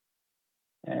up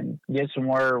and get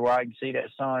somewhere where I can see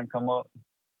that sun come up.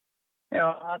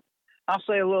 I'll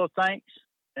say a little thanks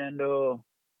and to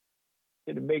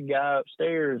the big guy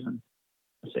upstairs, and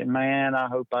I say, man, I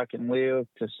hope I can live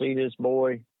to see this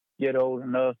boy get old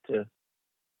enough to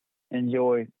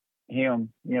enjoy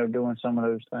him, doing some of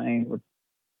those things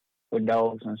with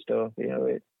dogs and stuff.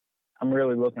 I'm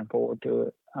really looking forward to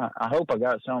it. I hope I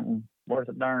got something worth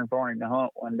a darn for him to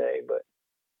hunt one day. But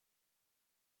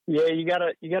yeah, you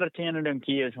gotta tend to them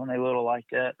kids when they little like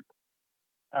that.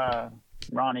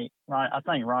 Ronnie, I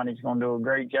think Ronnie's gonna do a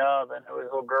great job. And his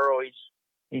little girl,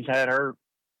 he's had her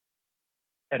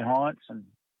at hunts and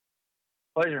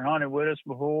pleasure hunted with us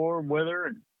before with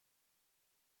her,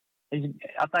 and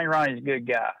I think Ronnie's a good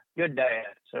guy, good dad,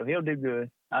 so he'll do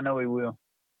good. I know he will.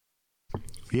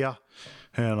 Yeah,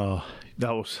 and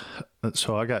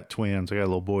so I got twins. I got a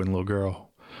little boy and a little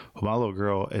girl. Well, my little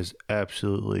girl is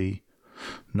absolutely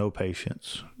no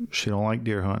patience. She don't like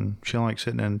deer hunting. She don't like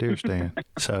sitting in a deer stand.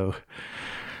 So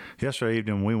yesterday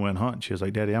evening we went hunting. She was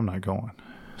like, "Daddy, I'm not going."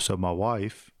 So my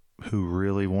wife, who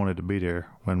really wanted to be there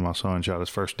when my son shot his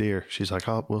first deer, she's like,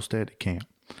 "Oh, we'll stay at the camp."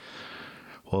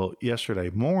 Well, yesterday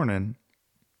morning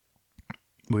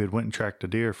we had went and tracked a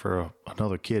deer for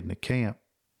another kid in the camp,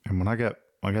 and when I got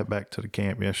back to the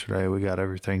camp yesterday, we got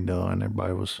everything done.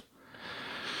 Everybody was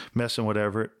messing with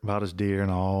Everett about his deer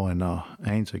and all, and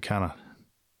Ainsley kind of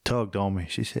tugged on me.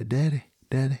 She said, Daddy,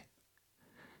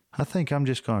 I think I'm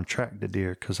just going to track the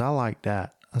deer because I like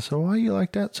that. I said, why you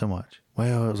like that so much?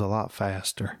 Well, it was a lot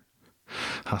faster.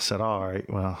 I said, all right.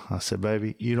 Well, I said,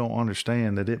 baby, you don't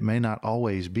understand that it may not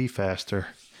always be faster.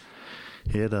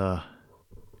 You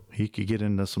could get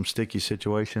into some sticky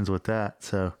situations with that.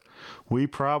 So we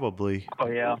probably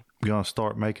going to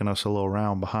start making us a little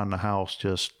round behind the house.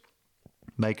 Just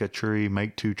make a tree,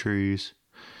 make 2 trees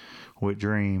with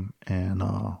Dream. And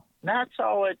that's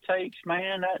all it takes,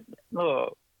 man.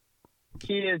 Look,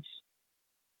 kids,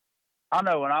 I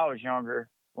know when I was younger,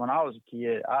 when I was a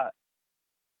kid,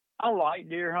 I like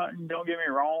deer hunting, don't get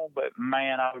me wrong, but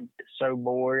man, I would get so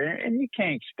bored. And you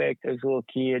can't expect those little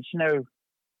kids,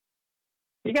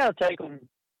 you got to take them.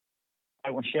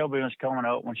 Like when Shelby was coming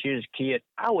up, when she was a kid,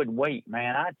 I would wait,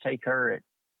 man. I'd take her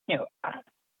I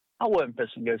wasn't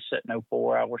fixing to go sit no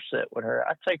 4-hour sit with her.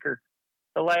 I'd take her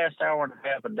the last hour and a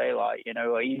half of daylight, an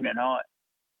evening hunt.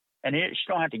 And she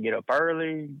don't have to get up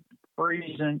early,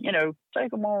 freezing,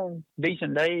 take them on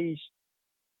decent days,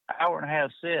 hour and a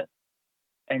half sit.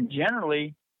 And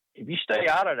generally, if you stay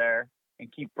out of there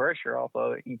and keep pressure off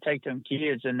of it, you take them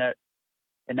kids in that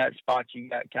spot you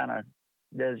got kind of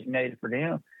designated for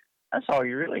them. That's all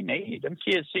you really need. Them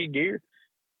kids see deer.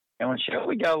 And when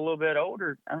Shelby got a little bit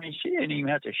older, I mean, she didn't even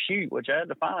have to shoot, which I had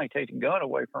to finally take the gun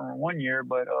away from her one year.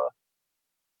 But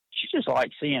she just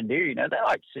liked seeing deer. They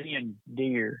like seeing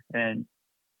deer and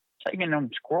taking them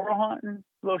squirrel hunting,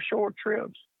 little short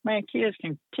trips. Man, kids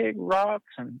can kick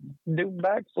rocks and do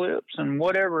backflips and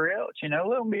whatever else, let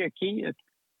them be a kid.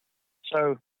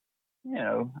 So,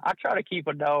 I try to keep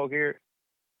a dog here.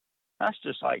 That's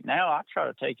just like now, I try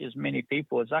to take as many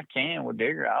people as I can with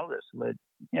deer. I'll just let,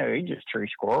 you just tree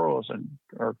squirrels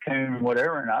or coon,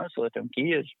 whatever, and I just let them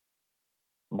kids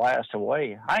blast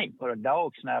away. I ain't put a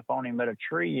dog snap on him at a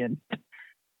tree in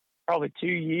probably 2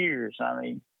 years. I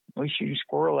mean, we shoot a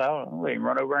squirrel out and let him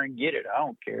run over and get it. I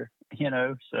don't care,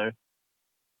 so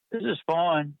this is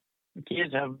fun. The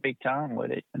kids have a big time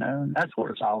with it, and that's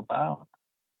what it's all about.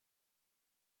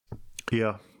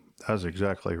 Yeah, that's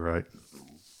exactly right.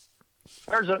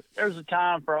 There's a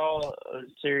time for all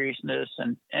seriousness,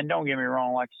 and don't get me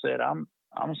wrong. Like I said, I'm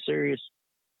a serious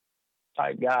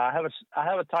type guy. I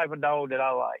have a type of dog that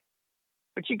I like,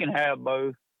 but you can have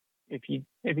both if you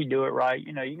do it right.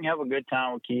 You can have a good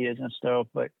time with kids and stuff,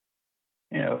 but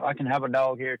I can have a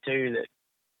dog here too that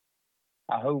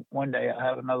I hope one day I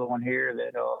have another one here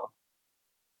that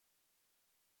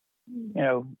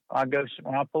I go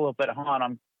when I pull up at a hunt,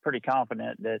 I'm pretty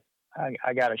confident that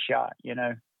I got a shot.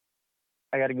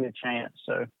 I got a good chance.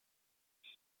 So,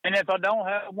 and if I don't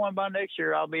have one by next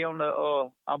year, I'll be on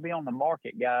the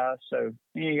market, guys. So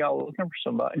y'all looking for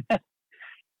somebody.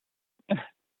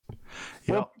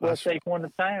 We'll take one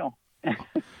to town.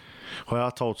 Well, I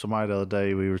told somebody the other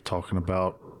day, we were talking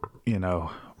about,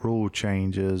 rule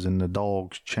changes and the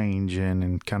dogs changing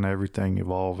and kind of everything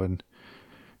evolving.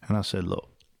 And I said, look,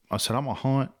 I'm going to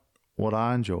hunt what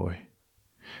I enjoy,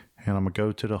 and I'm going to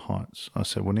go to the hunts. I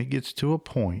said, when it gets to a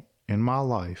point in my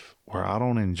life where I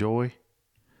don't enjoy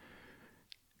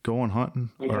going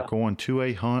hunting or going to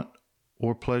a hunt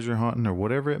or pleasure hunting or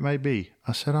whatever it may be,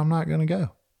 I said, I'm not going to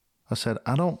go. I said,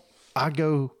 I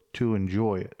go to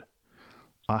enjoy it.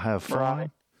 I have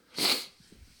fun.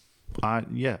 Right.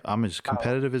 I'm as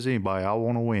competitive as anybody. I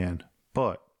want to win,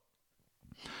 but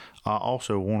I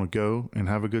also want to go and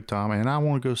have a good time, and I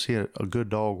want to go see a good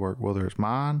dog work, whether it's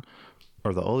mine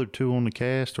or the other two on the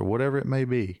cast or whatever it may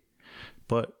be.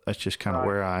 But that's just kind of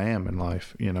where I am in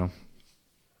life,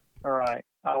 All right.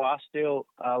 Oh,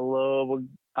 I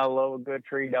love a good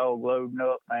tree dog loading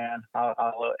up, man.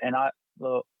 I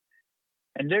love,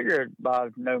 and Digger by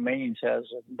no means has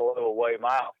a blow away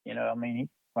mouth.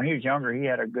 When he was younger, he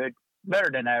had a good,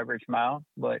 better than average mouth,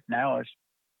 but now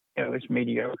it's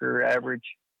mediocre, average.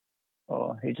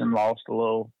 He's lost a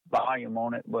little volume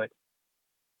on it, but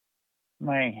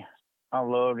man, I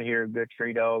love to hear a good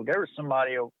tree dog. There was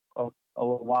somebody a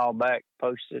little while back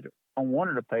posted on one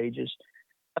of the pages.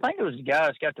 I think it was the guy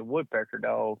that's got the woodpecker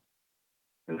dog.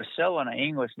 He was selling an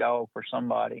English dog for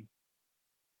somebody.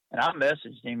 And I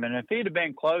messaged him, and if he'd have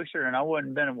been closer and I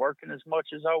wouldn't have been working as much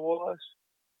as I was,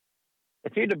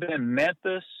 if he'd have been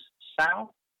Memphis South,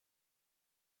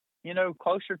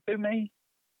 closer to me,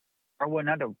 I wouldn't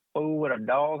have to fool with a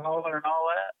dog hauler and all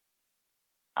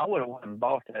that, I would have went and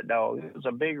bought that dog. It was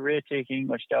a big red tick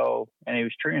English dog, and he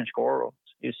was treeing squirrels.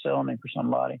 He was selling him for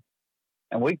somebody.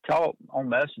 And we talked on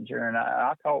Messenger, and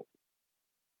I talked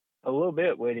a little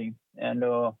bit with him. And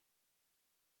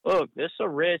look, this is a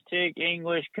red tick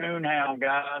English coonhound,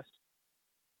 guys.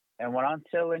 And when I'm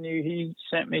telling you, he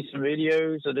sent me some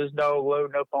videos of this dog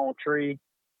loading up on a tree.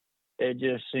 It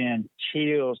just sent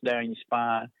chills down your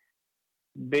spine.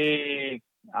 Big,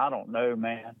 I don't know,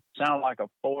 man. Sound like a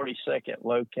 40-second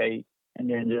locate and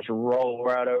then just roll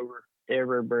right over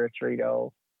every bird tree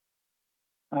dog.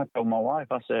 I told my wife,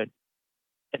 I said,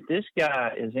 if this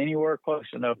guy is anywhere close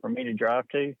enough for me to drive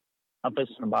to, I'm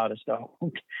fixing to buy this dog.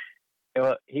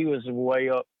 He was way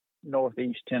up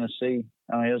northeast Tennessee.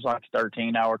 It was like a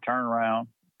 13-hour turnaround,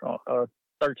 a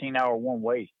 13-hour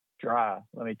one-way drive.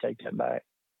 Let me take that back.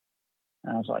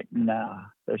 And I was like, nah,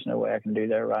 there's no way I can do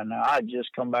that right now. I just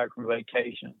come back from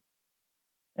vacation.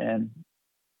 And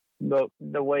the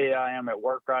way I am at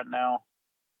work right now,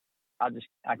 I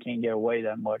can't get away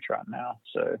that much right now.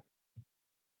 So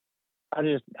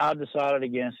I decided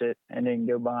against it and didn't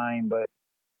go by him. But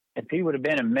if he would have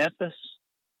been in Memphis,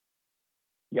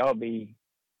 y'all be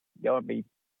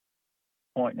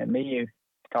pointing at me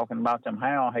talking about them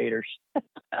hound haters.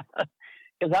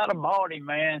 Because I'd have bought him,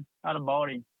 man. I'd have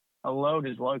bought him. I loved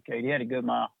his locate. He had a good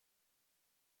mouth.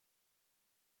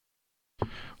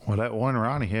 Well, that one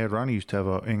Ronnie used to have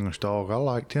an English dog. I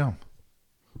liked him.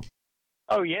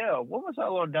 Oh, yeah. What was that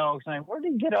little dog's name? Where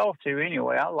did he get off to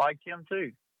anyway? I liked him,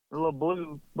 too. The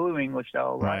little blue English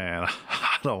dog, right? Man,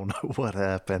 I don't know what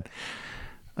happened.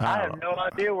 I have no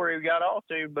idea where he got off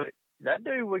to, but that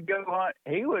dude would go hunt.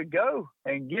 He would go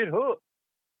and get hooked.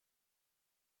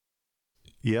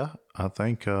 Yeah, I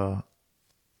think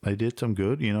they did some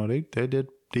good. They did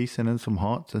decent in some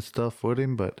hunts and stuff with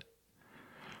him, but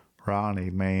Ronnie,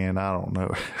 man, I don't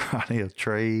know. Ronnie will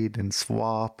trade and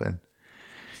swap and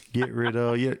get rid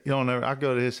of. You don't know. I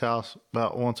go to his house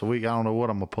about once a week. I don't know what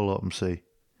I'm going to pull up and see.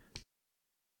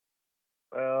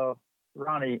 Well,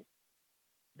 Ronnie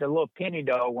the little penny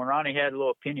dog, when Ronnie had a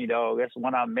little penny dog, that's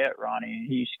when I met Ronnie, and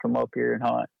he used to come up here and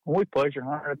hunt. We pleasure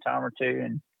hunted a time or two,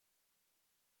 and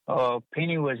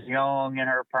Penny was young in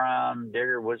her prime.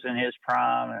 Digger was in his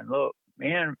prime, and look,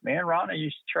 me and Ronnie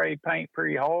used to trade paint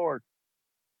pretty hard.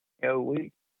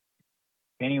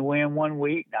 Penny win one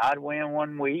week, I'd win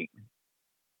one week.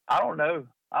 I don't know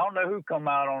who come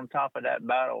out on top of that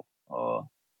battle.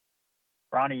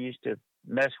 Ronnie used to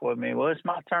mess with me. Well, it's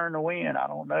my turn to win. I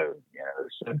don't know,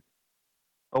 So,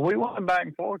 but we went back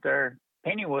and forth there.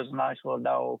 Penny was a nice little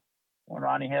dog. When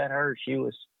Ronnie had her, she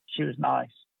was nice.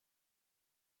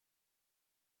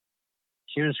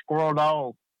 She was a squirrel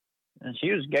dog, and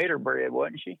she was gator bred,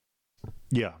 wasn't she?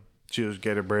 Yeah, she was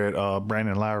gator bred.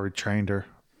 Brandon Lowry trained her,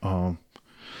 and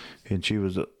she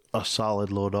was a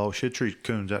solid little dog. She'd treat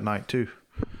coons at night too.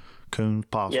 Coons,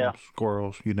 possums,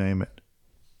 squirrels, you name it.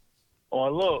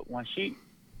 Well, look, when she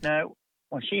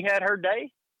had her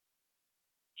day,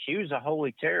 she was a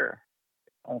holy terror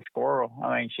on squirrel.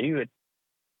 I mean, she would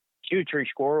treat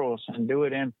squirrels and do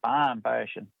it in fine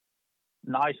fashion.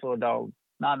 Nice little dog,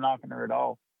 not knocking her at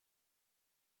all.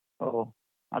 So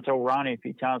I told Ronnie a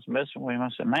few times messing with him,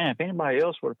 I said, man, if anybody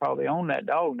else would have probably owned that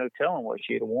dog, no telling what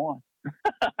she'd have won.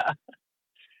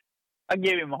 I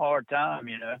give him a hard time,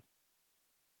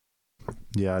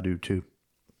 Yeah, I do too.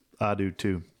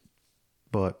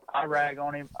 But I rag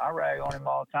on him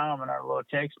all the time in our little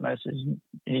text message.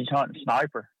 He's hunting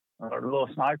sniper, or a little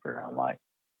sniper. I'm like,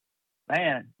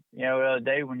 man, the other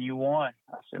day when you won,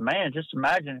 I said, man, just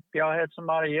imagine if y'all had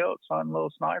somebody else hunting a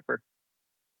little sniper.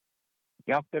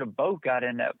 Y'all could have both got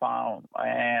in that final.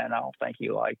 Man, I don't think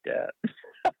he liked that.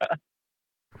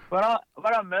 But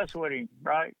I mess with him,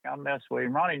 right? I mess with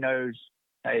him. Ronnie knows,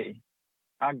 hey,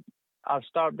 I'll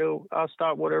stop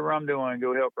whatever I'm doing and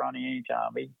go help Ronnie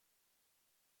anytime.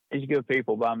 He's good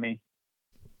people by me.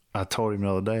 I told him the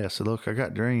other day, I said, look, I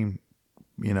got Dream,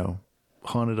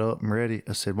 hunted up and ready.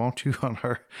 I said, won't you hunt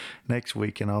her next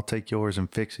week and I'll take yours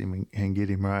and fix him and get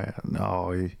him right.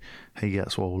 No, he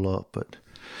got swole up, but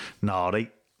no, they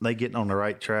getting on the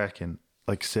right track. And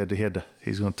like I said,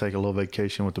 he's going to take a little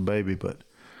vacation with the baby, but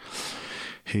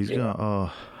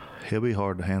he'll be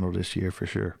hard to handle this year for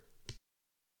sure.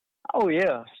 Oh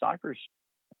yeah. Sniper's,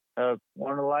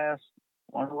 one of the last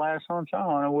hunts I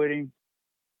hunted with him.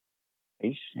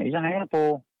 He's a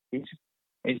handful. He's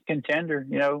a contender,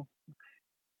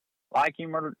 like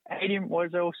him or hate him. What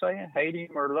is they all saying? Hate him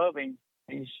or love him.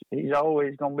 He's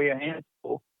always going to be a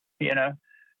handful. It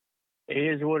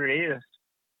is what it is.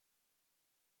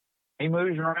 He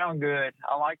moves around good.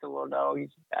 I like the little dog. He's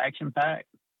action packed.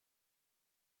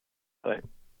 But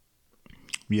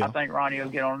yeah, I think Ronnie will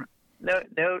get on.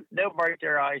 They'll break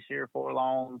their ice here for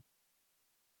long.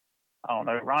 I don't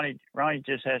know. Ronnie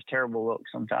just has terrible luck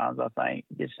sometimes, I think.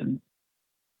 You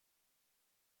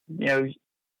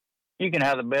can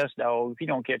have the best dog. If you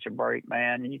don't catch a break,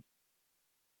 man.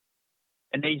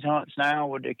 And these hunts now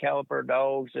with the caliper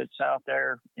dogs that's out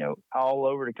there, all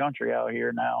over the country out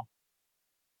here now,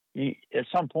 at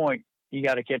some point, you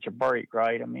got to catch a break,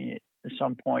 right? I mean, at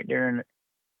some point during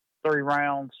 3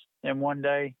 rounds in one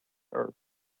day, or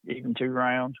even 2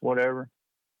 rounds, whatever,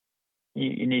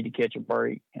 you need to catch a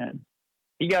break. And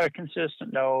you got a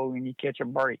consistent dog and you catch a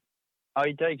break. All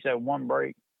it takes that one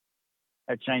break.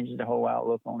 That changes the whole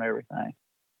outlook on everything.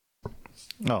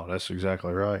 No, that's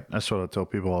exactly right. That's what I tell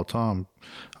people all the time.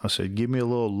 I said, give me a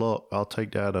little luck. I'll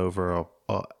take that over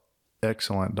a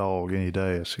excellent dog any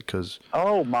day. I said, because...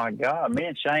 Oh, my God. Me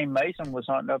and Shane Mason was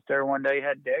hunting up there one day,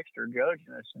 had Dexter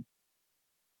judging us. And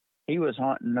he was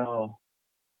hunting, what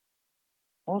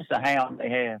was the hound they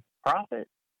had? Prophet?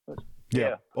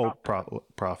 Yeah.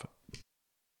 Prophet.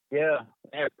 Yeah.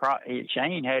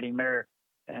 Shane had him there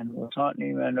and was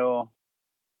hunting him, and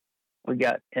we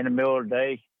got in the middle of the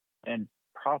day, and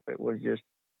Prophet was just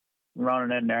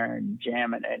running in there and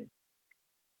jamming, and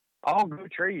all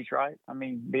good trees, right? I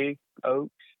mean, big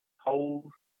oaks,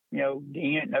 holes,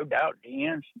 den, no doubt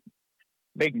dens,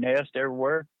 big nest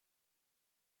everywhere.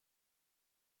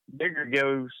 Digger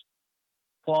goes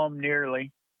plumb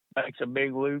nearly, makes a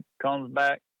big loop, comes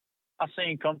back. I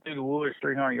seen him come through the woods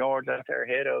 300 yards out there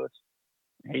ahead of us.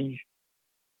 He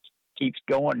keeps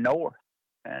going north,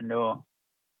 and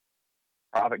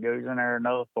Prophet goes in there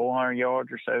another 400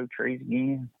 yards or so, trees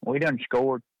again. We done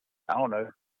scored, I don't know,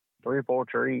 3 or 4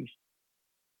 trees.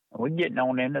 And we're getting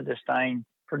on into this thing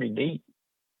pretty deep.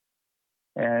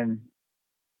 And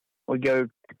we go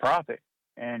to Prophet,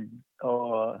 and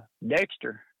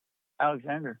Dexter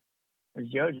Alexander was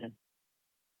judging.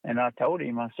 And I told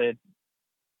him, I said,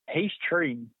 he's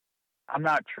treed. I'm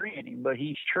not treeing him, but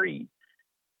he's treed.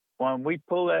 When we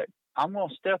pull that, I'm going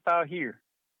to step out here.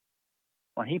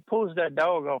 when he pulls that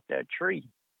dog off that tree,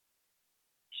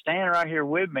 standing right here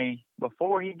with me,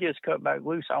 before he gets cut back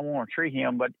loose, I want to treat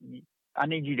him, but I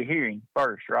need you to hear him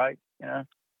first, right? You know?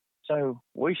 So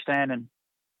we standing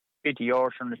 50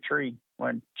 yards from the tree.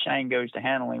 When Shane goes to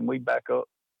handle him, we back up.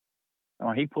 And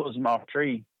when he pulls him off the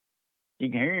tree, you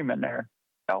can hear him in there.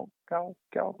 Go, go,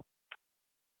 go.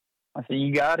 I said,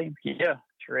 you got him? Yeah,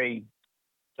 tree.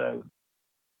 So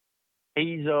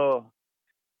he's, I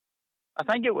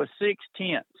think it was 6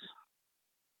 tenths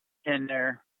in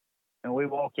there. And we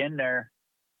walk in there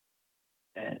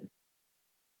and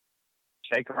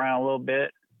shake around a little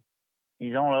bit.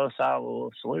 He's on the other side of the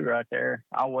little slough right there.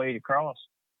 I wade across.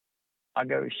 I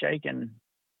go shaking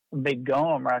a big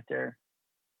gum right there.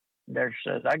 There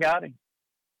says, I got him.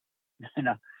 And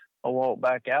I walk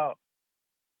back out.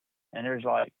 And there's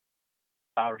like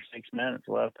 5 or 6 minutes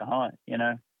left to hunt, you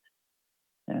know.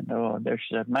 And there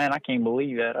she said, man, I can't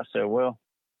believe that. I said, well,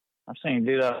 I've seen him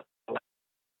do that.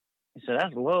 He said,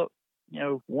 that's luck. You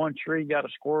know, one tree got a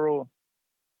squirrel,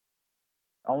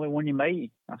 only one you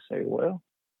made. I said, well,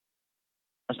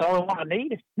 that's the only one I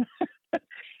needed.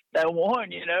 That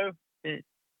one, you know, there's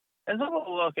a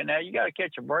little luck in that. You got to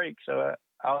catch a break. So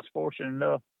I was fortunate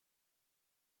enough.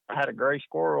 I had a gray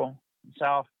squirrel in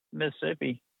South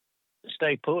Mississippi to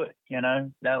stay put, you know,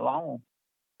 that long,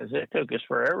 because it took us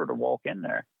forever to walk in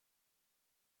there.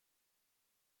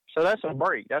 So that's a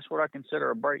break. That's what I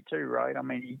consider a break too, right? I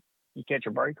mean, you catch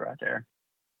a break right there.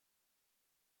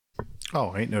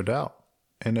 Oh, ain't no doubt.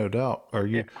 Ain't no doubt. Or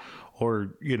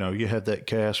you know, you have that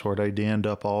cast where they end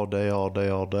up all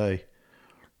day,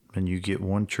 and you get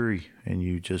one tree and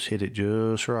you just hit it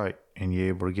just right, and you're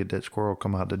able to get that squirrel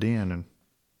come out the den and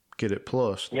get it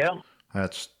plus. Yeah.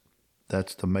 That's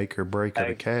the make or break of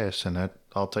the cast, and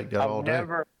I'll take that all day.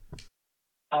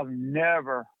 I've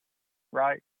never,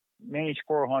 right, many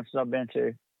squirrel hunts I've been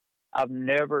to, I've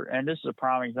never, and this is a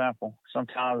prime example,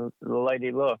 sometimes the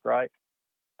lady look, right?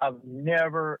 I've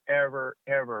never, ever,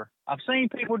 ever, I've seen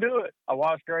people do it. I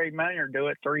watched Greg Maynard do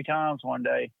it 3 times one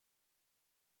day.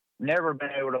 Never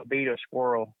been able to beat a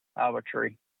squirrel out of a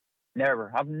tree.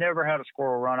 Never. I've never had a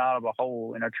squirrel run out of a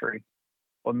hole in a tree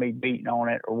with me beating on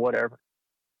it or whatever.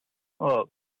 Look,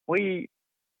 we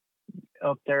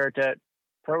up there at that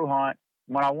pro hunt,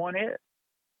 when I won it,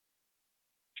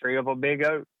 tree of a big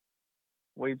oak.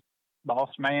 We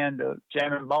the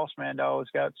Jammin' Boss Man dog's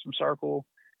got some circle.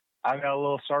 I got a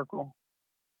little circle.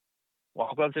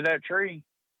 Walk up to that tree.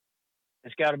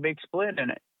 It's got a big split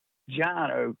in it.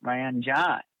 Giant oak, man,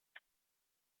 giant.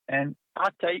 And I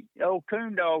take the old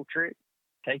coon dog trick,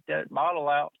 take that bottle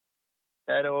out,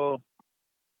 that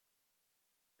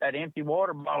empty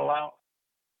water bottle out,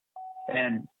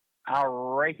 and I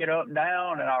rake it up and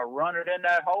down, and I run it in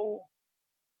that hole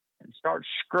and start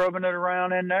scrubbing it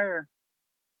around in there.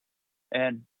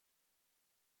 And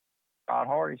Rod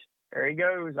Hardy's, there he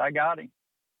goes. I got him.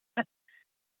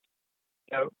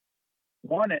 So,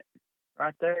 won it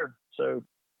right there. So,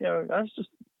 you know, that's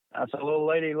a little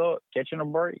lady look, catching a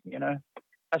break, you know.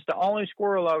 That's the only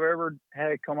squirrel I've ever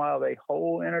had come out of a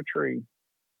hole in a tree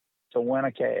to win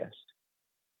a cast.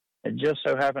 It just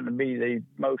so happened to be the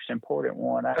most important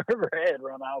one I ever had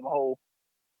run out of a hole.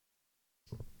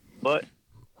 But,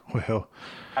 well,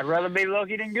 I'd rather be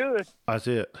lucky than good. That's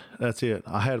it.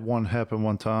 I had one happen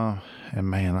one time, and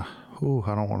man, I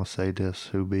don't want to say this,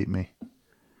 who beat me.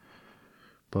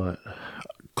 But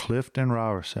Clifton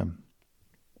Ryerson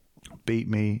beat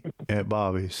me at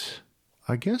Bobby's.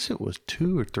 I guess it was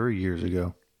 2 or 3 years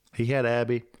ago. He had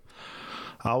Abby.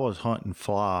 I was hunting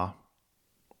fly.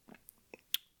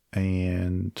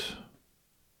 And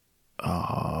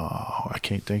I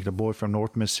can't think of the boy from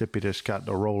North Mississippi that's got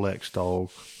the Rolex dog.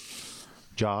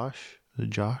 Josh? Is it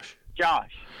Josh?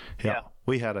 Josh. Yeah.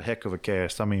 We had a heck of a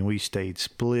cast. I mean, we stayed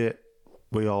split.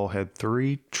 We all had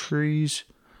 3 trees.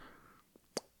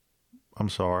 I'm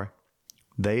sorry.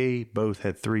 They both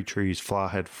had 3 trees. Fly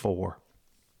had 4.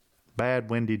 Bad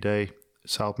windy day,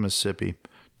 South Mississippi.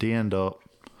 Denned up.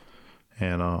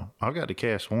 And I got to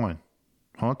cast 1.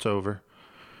 Hunt's over.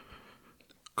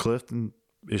 Clifton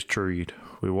is treed.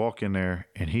 We walk in there,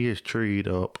 and he is treed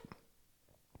up.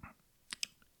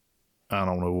 I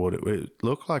don't know what it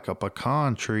looked like, a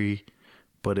pecan tree,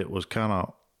 but it was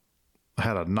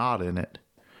had a knot in it,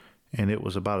 and it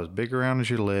was about as big around as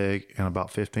your leg and about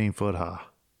 15 foot high.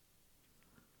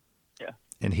 Yeah.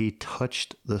 And he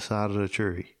touched the side of the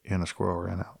tree, and a squirrel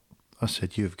ran out. I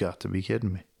said, "You've got to be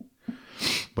kidding me."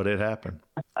 But it happened.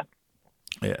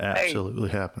 It absolutely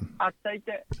happened. I take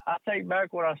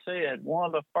back what I said. One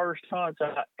of the first hunts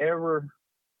I ever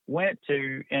went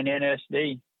to in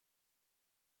NSD,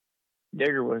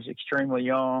 Digger was extremely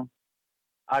young.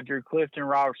 I drew Clifton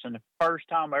Robertson. The first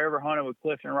time I ever hunted with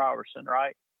Clifton Robertson,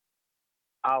 right?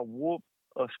 I whooped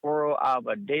a squirrel out of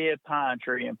a dead pine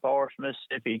tree in Forest,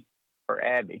 Mississippi for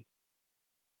Abby.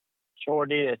 Sure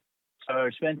did. So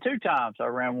it's been 2 times I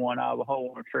ran one out of a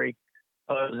hole in a tree.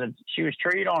 She was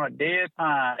treed on a dead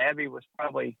pine. Abby was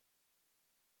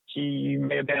she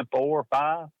may have been 4 or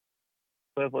 5.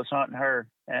 Cliff was hunting her.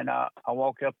 And I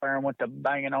walked up there and went to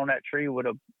banging on that tree with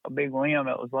a big limb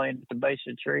that was laying at the base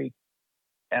of the tree.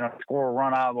 And a squirrel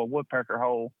run out of a woodpecker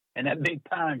hole in that big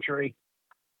pine tree.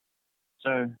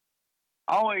 So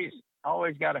always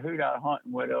got a hoot out of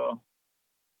hunting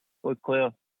with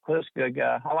Cliff. Cliff's a good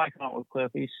guy. I like hunting with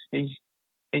Cliff. He's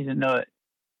a nut.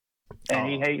 And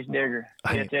he hates Digger.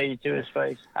 He'll tell you to his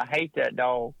face. I hate that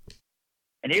dog.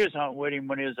 And he was hunting with him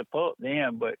when he was a pup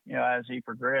then, but as he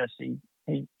progressed,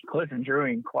 Clifton drew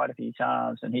him quite a few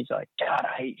times, and he's like, God,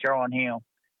 I hate drawing him.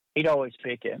 He'd always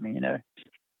pick at me,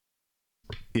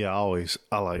 Yeah,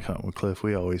 I like hunting with Cliff.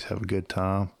 We always have a good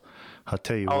time. I'll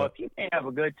tell you what. If you can't have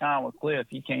a good time with Cliff,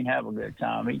 you can't have a good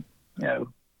time.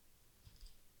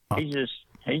 He's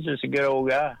just a good old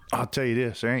guy. I'll tell you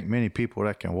this, there ain't many people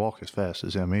that can walk as fast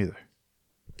as him either.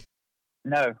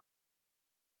 No.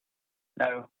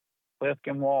 Cliff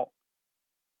can walk.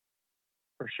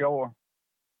 For sure.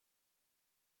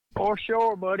 For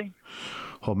sure, buddy.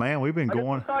 Well, man, we've been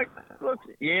going.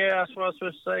 Yeah, that's what I was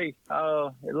supposed to say.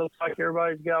 It looks like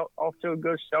everybody's got off to a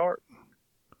good start.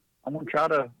 I'm going to try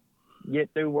to get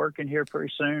through working here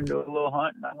pretty soon, do a little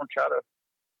hunting. I'm going to try to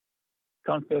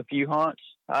come to a few hunts.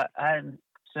 I hadn't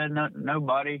said nothing to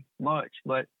nobody much,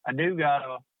 but I do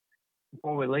got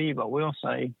before we leave, I will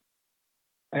say,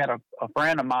 I got a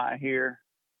friend of mine here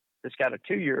that's got a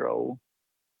 2-year-old,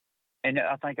 and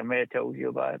I think I may have told you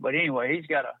about it. But anyway, he's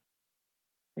got a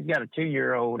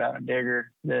 2-year-old out of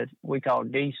Digger that we call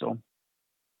Diesel,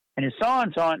 and his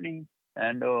son's hunting,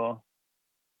 and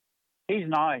he's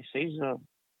nice.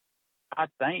 I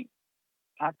think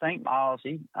Miles.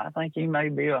 I think he may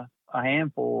be a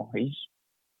handful.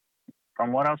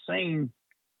 From what I've seen,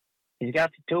 he's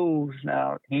got the tools.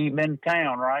 Now, he ain't been to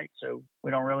town, right? So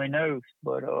we don't really know.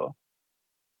 But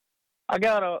I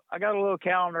got a little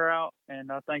calendar out,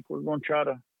 and I think we're gonna try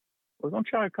to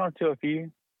come to a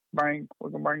few. We're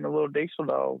gonna bring the little Diesel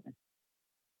dog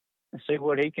and see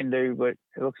what he can do. But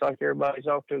it looks like everybody's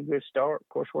off to a good start. Of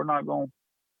course,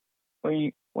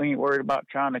 we ain't worried about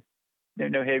trying to do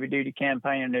no heavy duty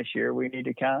campaigning this year. We need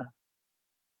to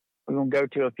we're gonna go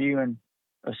to a few and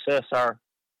assess our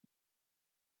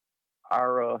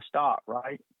stock,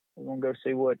 right? We're gonna go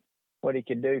see what he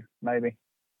can do, maybe.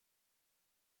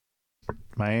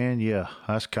 Man, yeah,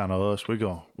 that's kind of us. We're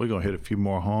gonna hit a few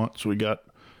more hunts. We got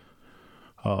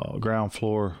ground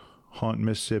floor hunt in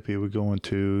Mississippi. We're going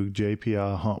to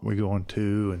JPI hunt. We're going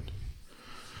to, and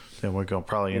then we're gonna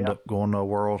probably end up going to a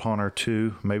World Hunter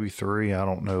 2, maybe 3. I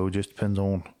don't know. It just depends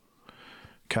on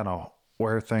kind of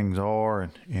where things are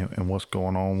and what's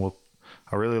going on.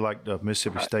 I really like the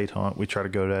Mississippi State hunt. We try to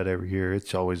go to that every year.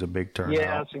 It's always a big turnout.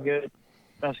 Yeah,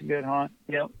 that's a good hunt.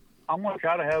 Yep. I'm gonna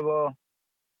try to have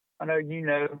I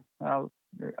know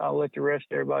I'll let the rest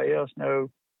of everybody else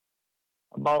know.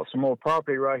 I bought some more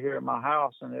property right here at my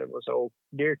house, and it was old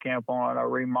deer camp on it. I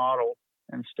remodeled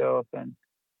and stuff, and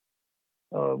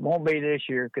it won't be this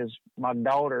year because my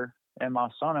daughter and my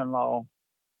son-in-law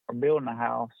are building a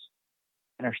house,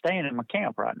 and they're staying in my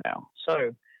camp right now.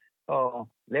 So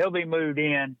they'll be moved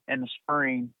in the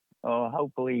spring,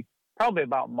 hopefully, probably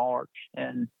about March.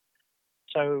 And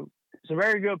so it's a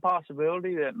very good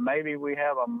possibility that maybe we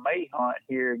have a May hunt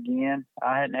here again.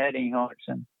 I hadn't had any hunts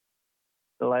in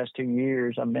the last 2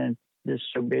 years. I've been just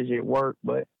so busy at work,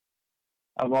 but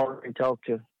I've already talked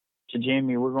to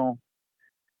Jimmy. We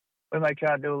may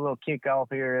try to do a little kickoff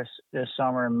here this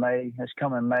summer in May, this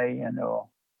coming May, and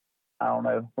I don't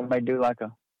know, we may do like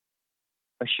a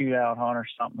shootout hunt or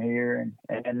something here,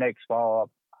 and next fall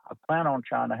I plan on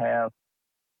trying to have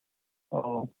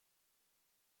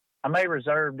I may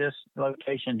reserve this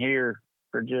location here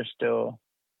for just have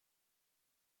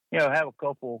a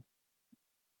couple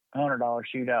 $100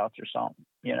 shootouts or something,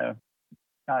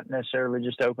 not necessarily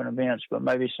just open events, but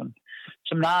maybe some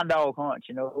 9-dog hunts,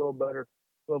 a little better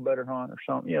hunt or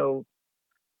something,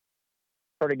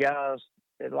 for the guys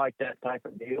that like that type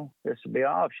of deal. This would be an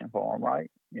option for them, right?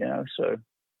 So.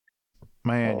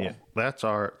 Man, yeah, that's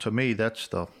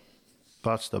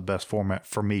the best format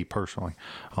for me personally.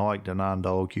 I like the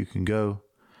 9-dog. You can go,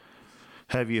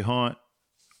 have you hunt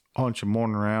your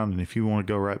morning around, and if you want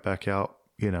to go right back out,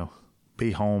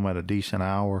 be home at a decent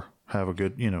hour, have a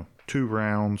good, 2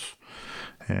 rounds,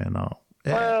 and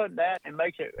well, that it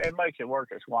makes it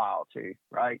worth its while too,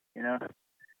 right?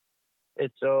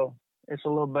 it's a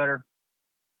little better.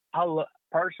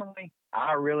 Personally,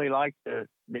 I really like the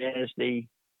NSD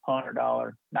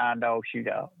 $100 9-dog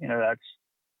shootout. You know, that's,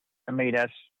 to me,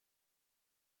 that's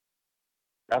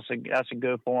a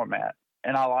good format,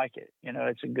 and I like it. You know,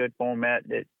 it's a good format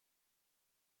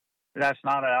that's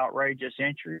not an outrageous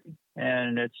entry,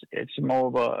 and it's more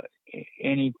of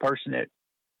any person that,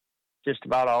 just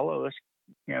about all of us,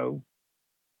 you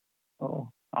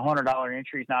know, $100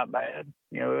 entry is not bad.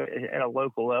 You know, at a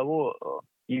local level,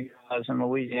 you guys in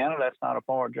Louisiana, that's not a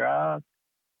far drive.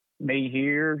 Me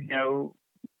here, you know,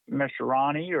 Mr.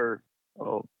 Ronnie or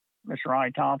Mr.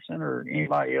 Ronnie Thompson or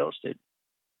anybody else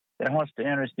that hunts the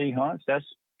NSD hunts, that's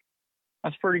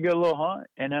a pretty good little hunt.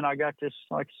 And then I got this,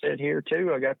 like I said, here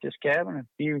too. I got this cabin.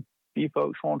 If few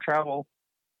folks want to travel,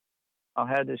 I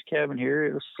had this cabin here.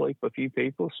 It'll sleep a few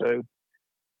people, so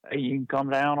hey, you can come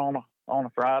down on a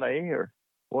Friday or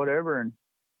whatever, and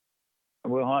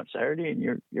we'll hunt Saturday.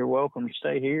 And you're welcome to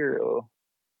stay here.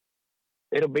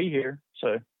 It'll be here,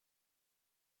 so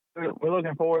we're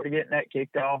looking forward to getting that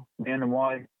kicked off. Me and the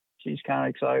wife, she's kind of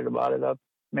excited about it. I've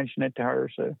mentioned it to her,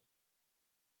 so.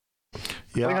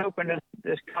 Yeah. We're hoping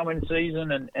this coming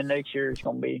season and next year is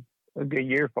going to be a good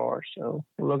year for us. So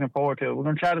we're looking forward to it. We're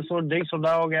going to try this little diesel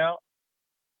dog out.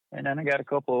 And then I got a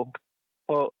couple of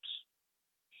pups,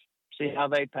 see how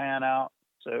they pan out.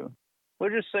 So we'll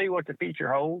just see what the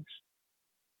future holds.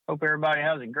 Hope everybody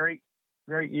has a great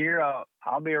year.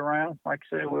 I'll be around. Like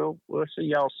I said, we'll see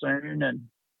y'all soon and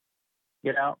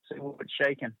get out and see what's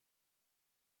shaking.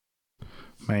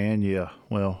 Man, yeah.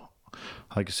 Well,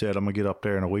 like I said, I'm gonna get up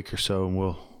there in a week or so, and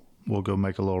we'll go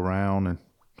make a little round and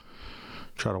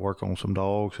try to work on some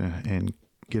dogs and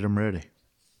get them ready.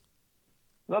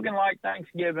 Looking like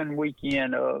Thanksgiving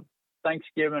weekend.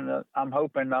 Thanksgiving. I'm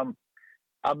hoping.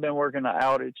 I've been working the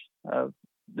outage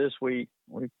this week.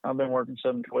 I've been working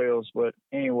 7/12s, but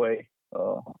anyway,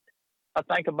 I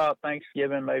think about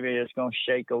Thanksgiving. Maybe it's gonna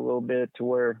shake a little bit to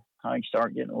where I can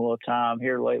start getting a little time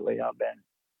here lately.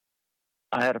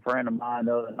 I had a friend of mine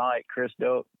the other night, Chris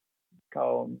Duck,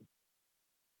 called.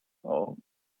 Oh,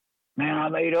 man, I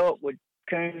made up with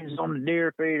coons on the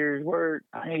deer feeders. Where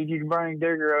I need you to bring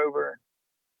Digger over.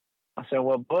 I said,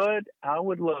 well, Bud, I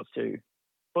would love to,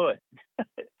 but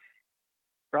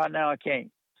right now I can't.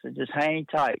 So just hang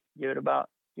tight. Give it about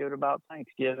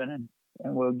Thanksgiving,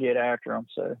 and we'll get after them.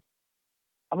 So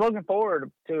I'm looking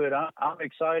forward to it. I'm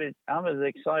excited. I'm as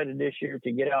excited this year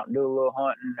to get out and do a little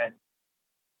hunting and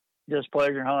just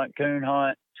pleasure hunt, coon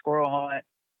hunt, squirrel hunt,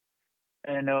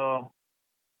 and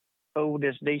hold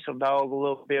this diesel dog a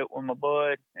little bit with my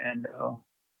bud and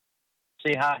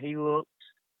see how he looks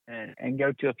and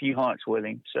go to a few hunts with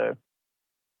him. So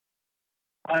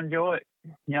I enjoy it.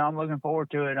 You know, I'm looking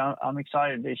forward to it. I'm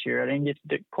excited this year. I didn't get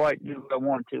to quite do what I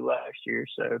wanted to last year,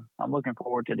 so I'm looking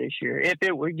forward to this year. If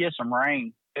we get some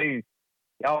rain, too,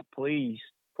 y'all please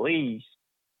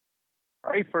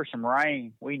pray for some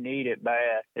rain. We need it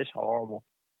bad. It's horrible.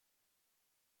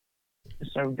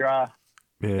 It's so dry.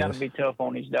 Yeah, got to be tough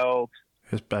on these dogs.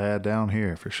 It's bad down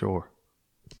here for sure.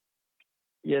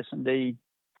 Yes, indeed.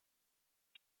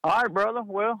 All right, brother.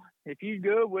 Well, if you're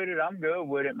good with it, I'm good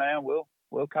with it, man.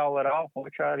 We'll call it off. We'll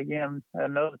try it again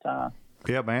another time.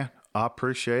 Yeah, man. I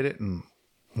appreciate it, and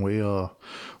we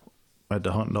at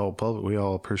the Hunting Dog Public, we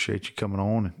all appreciate you coming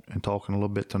on and talking a little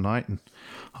bit tonight, and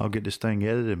I'll get this thing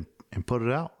edited and put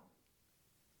it out.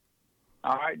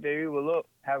 All right, dude. Well, look,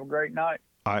 have a great night.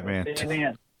 All right, man. See you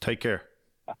then. Take care.